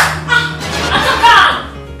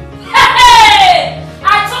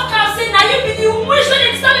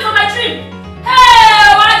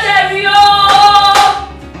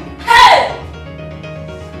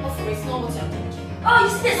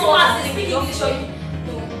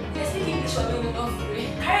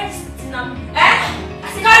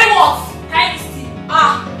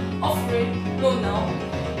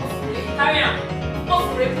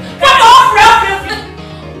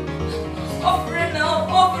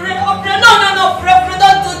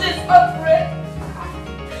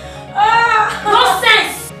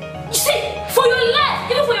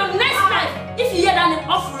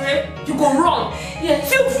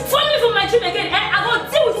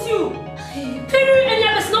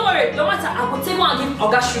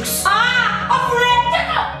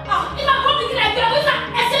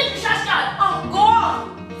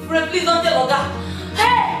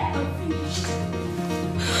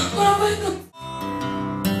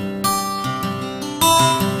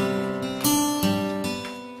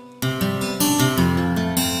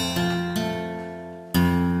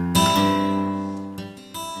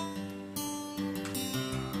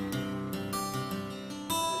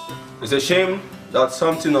 It's a shame that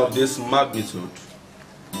something of this magnitude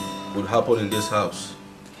would happen in this house.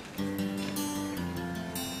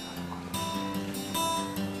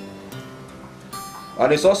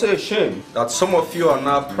 And it's also a shame that some of you are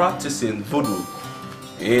now practicing voodoo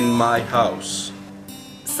in my house.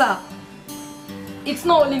 Sir, it's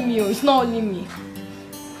not only me, it's not only me.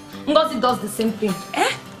 Ngozi does the same thing.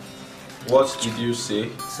 Eh? What did you say?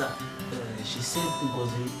 Sir, she said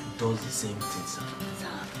Ngozi does the same thing, sir.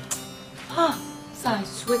 Sir, I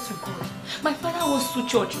swear to God, my father was to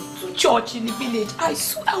church in the village. I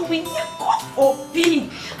swear I will never forbid.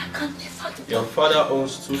 I can never do that. Your father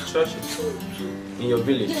owns 2 churches? Two. In your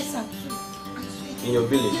village? Yes, sir, 2. I swear. In your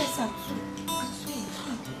village? Yes, sir, 2. I swear. I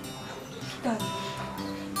will do that.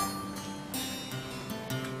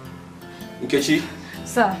 Nkechi?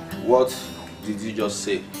 Sir. What did you just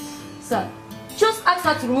say? Sir, just ask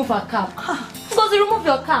her to remove her cap. Because you remove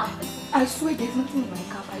your cap. I swear there's nothing in my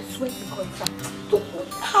cap. I swear to God, sir.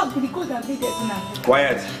 How could God have made it?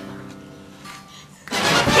 Quiet.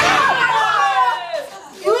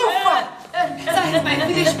 You are fun. Sir, it's my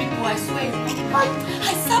village people, I swear. I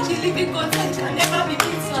serve the living God, I can never be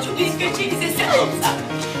beaten. This Nkechi is a setup, sir.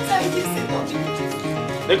 Sir, it is a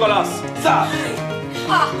setup. Nicholas! Sir!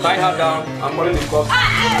 Tie her down. I'm calling the cops.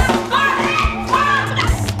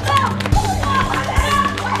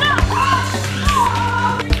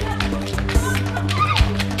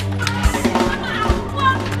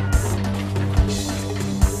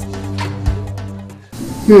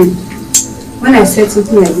 When I said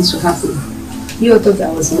something like this would happen, you all thought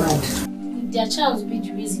I was mad. Their child will be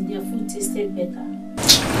the reason their food tasted better.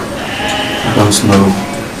 I don't know.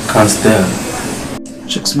 Can't tell.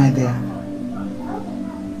 Chooks, my dear.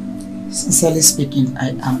 Sincerely speaking,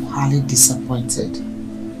 I am highly disappointed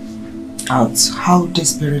at how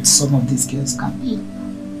desperate some of these girls can be.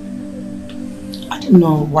 I don't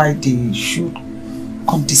know why they should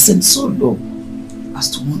condescend so low as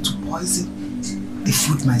to want to poison the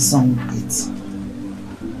food my son will eat.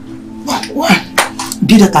 But why?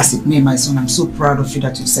 Be that as it may, my son, I'm so proud of you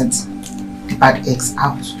that you sent the bad eggs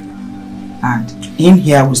out. And in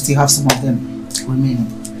here, we still have some of them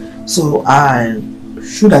remaining. So I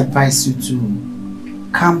should advise you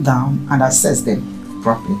to calm down and assess them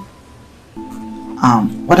properly.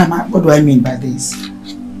 What do I mean by this?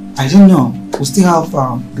 I don't know. We still have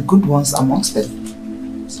the good ones amongst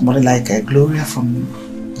them. Somebody like Gloria, from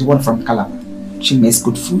the one from Calabar. She makes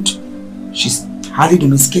good food. She's highly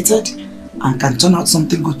domesticated and can turn out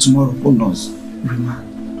something good tomorrow. Who knows? Remember,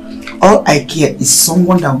 all I care is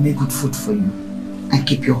someone that will make good food for you and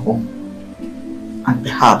keep your home, and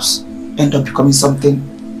perhaps end up becoming something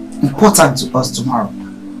important to us tomorrow.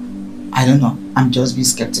 I don't know. I'm just being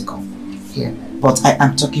skeptical here, but I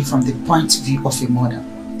am talking from the point of view of a mother.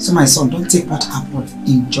 So my son, don't take what happened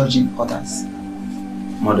in judging others.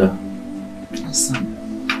 Mother. My son.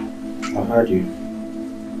 I've heard you.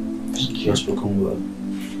 Thank you. You have spoken well.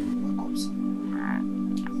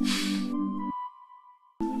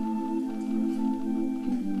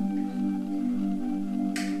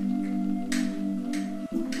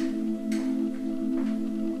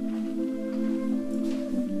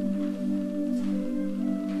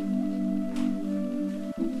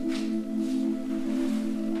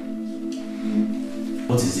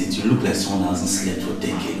 What is it? You look like someone who hasn't slept for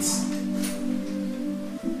decades.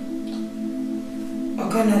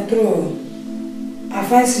 Okana throw. I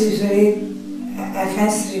find sleep, sorry. I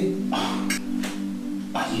find sleep.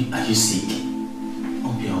 Are you sick?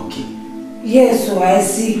 Hope you're okay. Yes, so I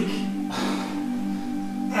sick.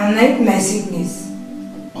 I like my sickness.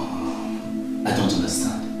 I don't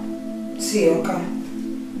understand. See, Oka.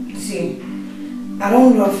 See, I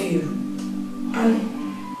don't love you. And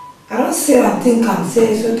I don't say and think and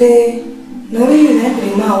say, so they no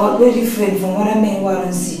you not what very different from what I mean what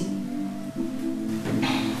I see.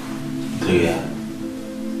 Gloria,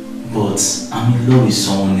 but I'm in love with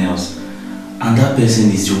someone else, and that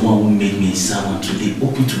person is the one who made me a servant today,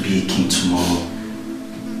 hoping to be a king tomorrow.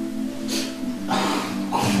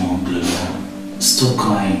 Come on, Gloria, stop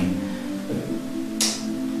crying.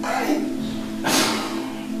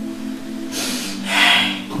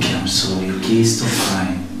 Okay, I'm sorry, okay? Stop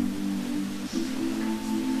crying.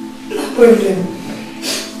 No problem.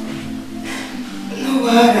 No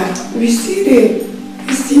wahala. We still there.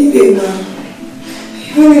 We still there now.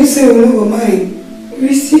 Even if say we no go marry,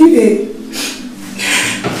 we still there.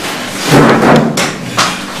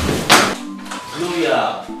 Gloria.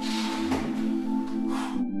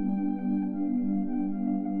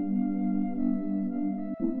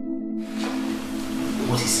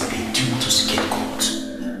 What is it, babe? Do you want us to get caught?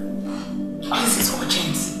 This is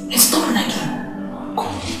urgent. It's stubborn again. Come on,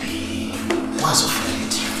 babe. What's so funny?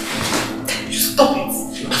 Stop it.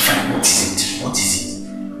 Fine, what is it? What is it?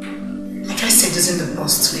 I tried seducing the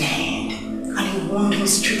boss today, and he warned me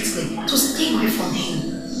strictly to stay away from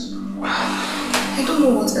him. I don't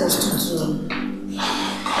know what else to do.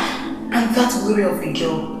 And that worry of a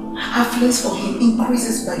girl, her feelings for him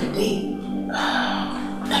increases by the day.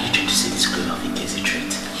 Are you trying to say this girl of a is a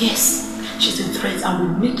threat? Yes, she's a threat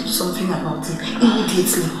and we need to do something about it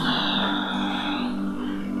immediately.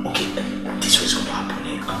 Okay, this was going to happen.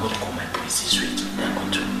 I'm going to call my police this week. They're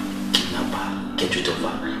going to kidnap her, get rid of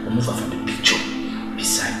her, remove her from the picture.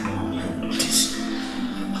 Besides, no one even notice.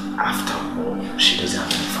 After all, she doesn't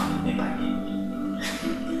have any family member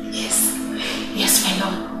here. Yes, my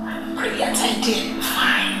lord. Brilliant idea.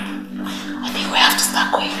 Fine. I think we have to start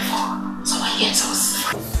going for someone gets us.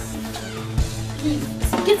 Please,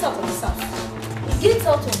 get out of this house. Get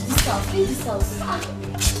out of this house. Leave this house.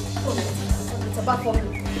 Oh, it's about for me.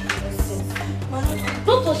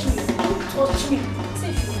 Don't touch me. Don't touch me. Say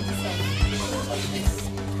you should leave this house. Don't touch me.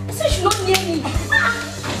 Say you should not near me.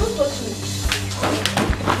 Don't touch me.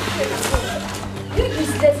 You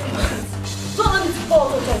is left. Don't let me fall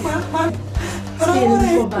out of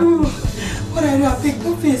you. What I do, I pick the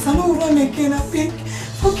face. I don't run again, I pick.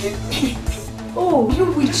 Forgive me. Oh, you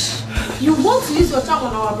witch. You want to use your charm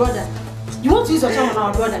on our brother. You want to use your charm on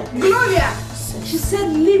our brother. Gloria! She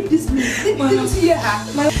said leave this place. Didn't you hear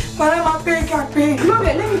her? Madam, I pay.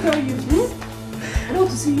 Gloria, let me tell you. I don't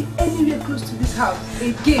want to see you anywhere close to this house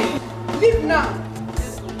again. Leave now.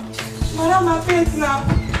 Madam, my face now.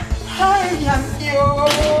 Hi, I'm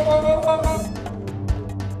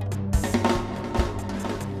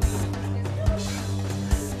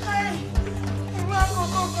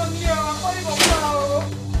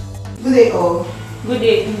Good day, all. Good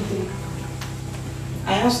day.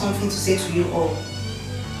 I have something to say to you all.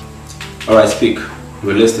 Alright, speak.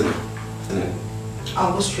 We're listening.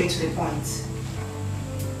 I'll go straight to the point.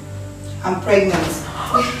 I'm pregnant.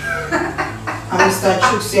 And Mr.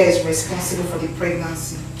 Chuxia is responsible for the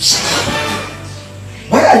pregnancy.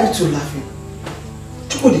 Why are you two laughing?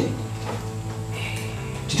 Chukudi,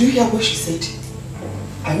 did you hear what she said?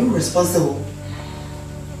 Are you responsible?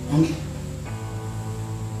 Okay.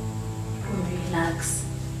 Relax.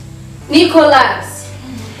 Nicholas!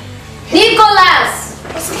 Nicholas!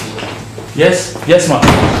 Yes, ma'am.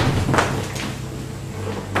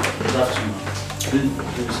 Good afternoon.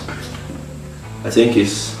 I think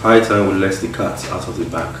it's high time we let the cat out of the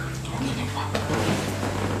bag.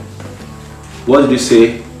 What did you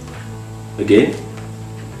say again?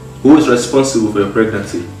 Who is responsible for your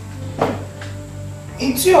pregnancy?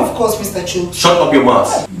 It's you, of course, Mr. Chu. Shut up your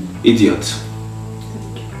mouth, idiot.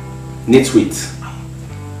 Nitwit.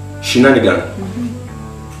 Shenanigan.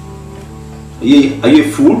 Are you a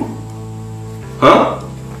fool? Huh?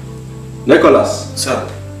 Nicholas. Sir.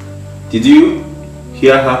 Did you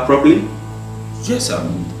hear her properly? Yes, sir.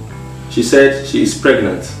 She said she is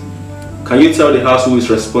pregnant. Can you tell the house who is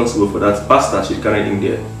responsible for that bastard she's carrying in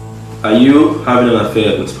there? Are you having an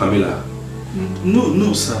affair with Pamela?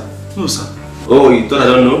 No, sir. No, sir. Oh, you thought I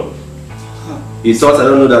don't know? You thought I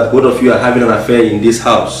don't know that both of you are having an affair in this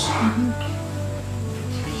house?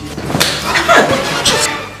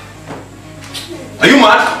 Are you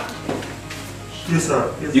mad? Yes,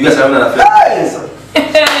 sir. Yes, you guys are having an affair? Yes, sir.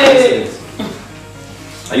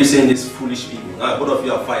 Are you saying this foolish people? Both of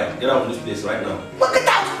you are fired. Get out of this place right now. Get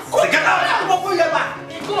out! Get out!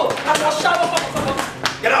 Go! I'm not shower.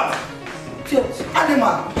 Get out!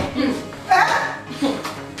 Animal!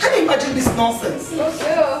 Can you imagine this nonsense?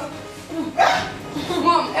 Okay.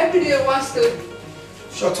 Mom, every day one story.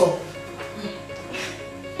 Shut up.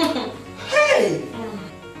 Hey!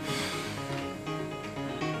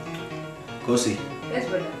 Kosi, Yes,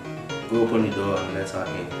 brother. go open the door and let her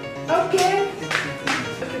in. Okay.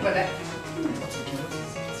 Okay, brother.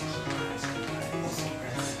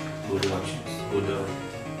 Hold on.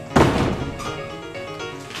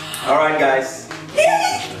 Alright, guys.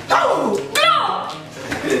 No!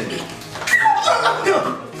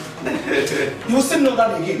 You will still know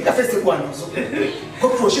that again. That's the one. Go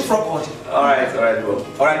crochet from body. Alright, bro.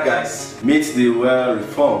 Alright, guys. Meet the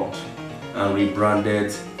well-reformed and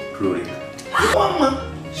rebranded Gloria.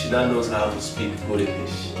 Mama. She now knows how to speak good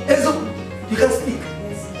English. Ezo, you can speak.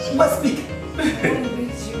 You must speak.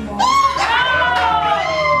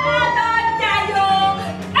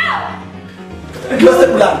 You're the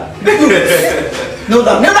plan. No,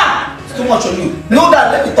 down. It's too much on you. No,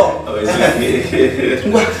 down. Let me talk. Oh, is it?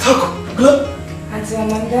 Talk. Good. Auntie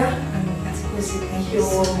Amanda and Auntie Kosi, thank you.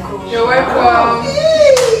 You're welcome.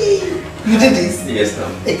 You did this? Yes,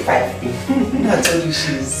 ma'am. Take 5. I told you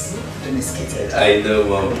she's domesticated. I know,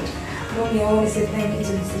 Mom. Mommy, I want to say thank you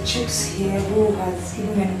to Mr. Chooks here who has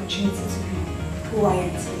given me an opportunity to be who I am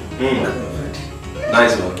today.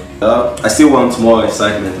 Nice one. I still want more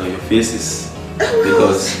excitement on your faces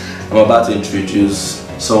because I'm about to introduce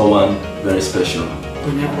someone very special.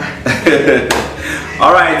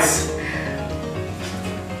 Alright.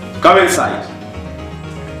 Come inside.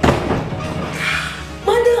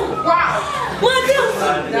 Madam! Wow! Madam!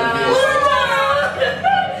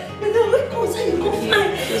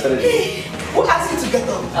 Who asked you to get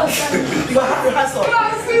up? You have your hands up.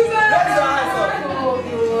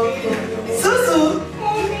 Susu!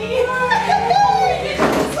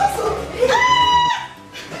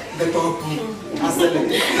 The dog.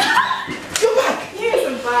 You're back! Yes,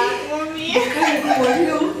 I'm back, Mommy.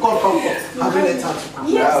 Come. Have you let her to come?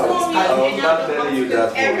 Yes, Mommy. I was not telling you that.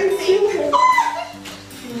 Everything.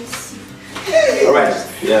 Alright,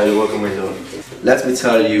 yeah, you're welcome, my dog. Let me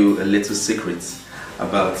tell you a little secret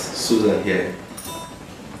about Susan here.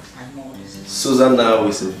 Susan now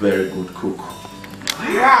is a very good cook.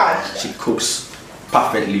 Yeah. She cooks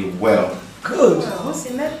perfectly well. Good. What's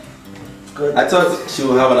in there? Good. I thought she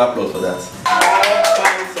would have an applause for that. All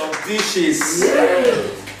kinds of dishes.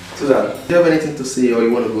 Susan, do you have anything to say or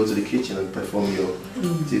you want to go to the kitchen and perform your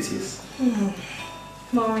duties?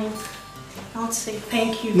 Mommy, I want to say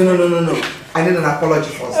thank you. No. I need an apology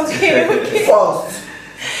first. Okay. First.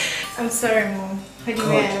 I'm sorry, Mom. What do you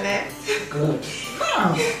mean I left? Good.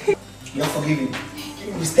 You're forgiven.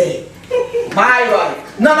 You stay. My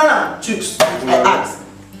wife. No. Choose. I ask.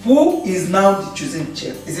 Who is now the choosing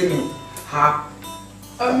chef? Is it me? Her?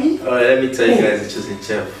 Or me? Alright, let me tell you guys the choosing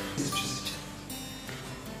chef. Who's the choosing chef?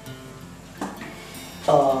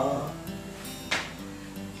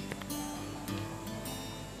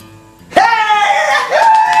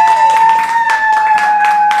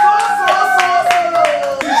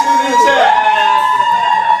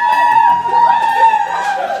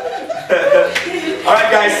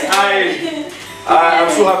 Alright guys, I'm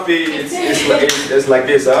so happy it's like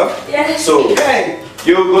this, huh? Yeah. So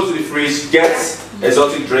you go to the fridge, get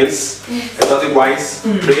exotic drinks, exotic wines,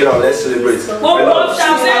 bring it out, let's celebrate. I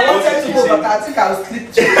wanted to go, but I think I'll sleep.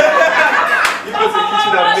 You go to the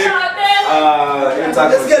kitchen and make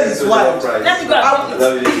this girl is wild. Let me go.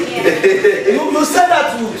 You said that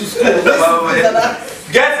to school.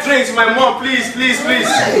 Get drinks, my mom, please. This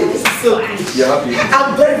is so good. You're happy?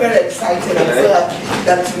 I'm very, very excited. I'm so happy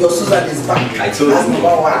that your Susan is back. I told That's you.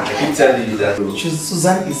 number one. I keep telling you that.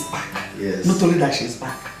 Susan is back. Yes. Not only that she's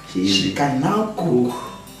back, she can now cook.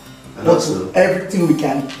 And also everything we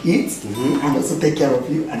can eat and also take care of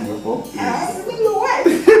you and your mom. Yes. And your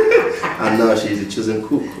wife. And now she's a chosen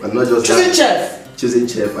cook. And not just choosing that. chef. Choosing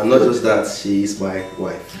chef. And not just that, she is my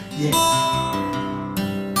wife. Yes.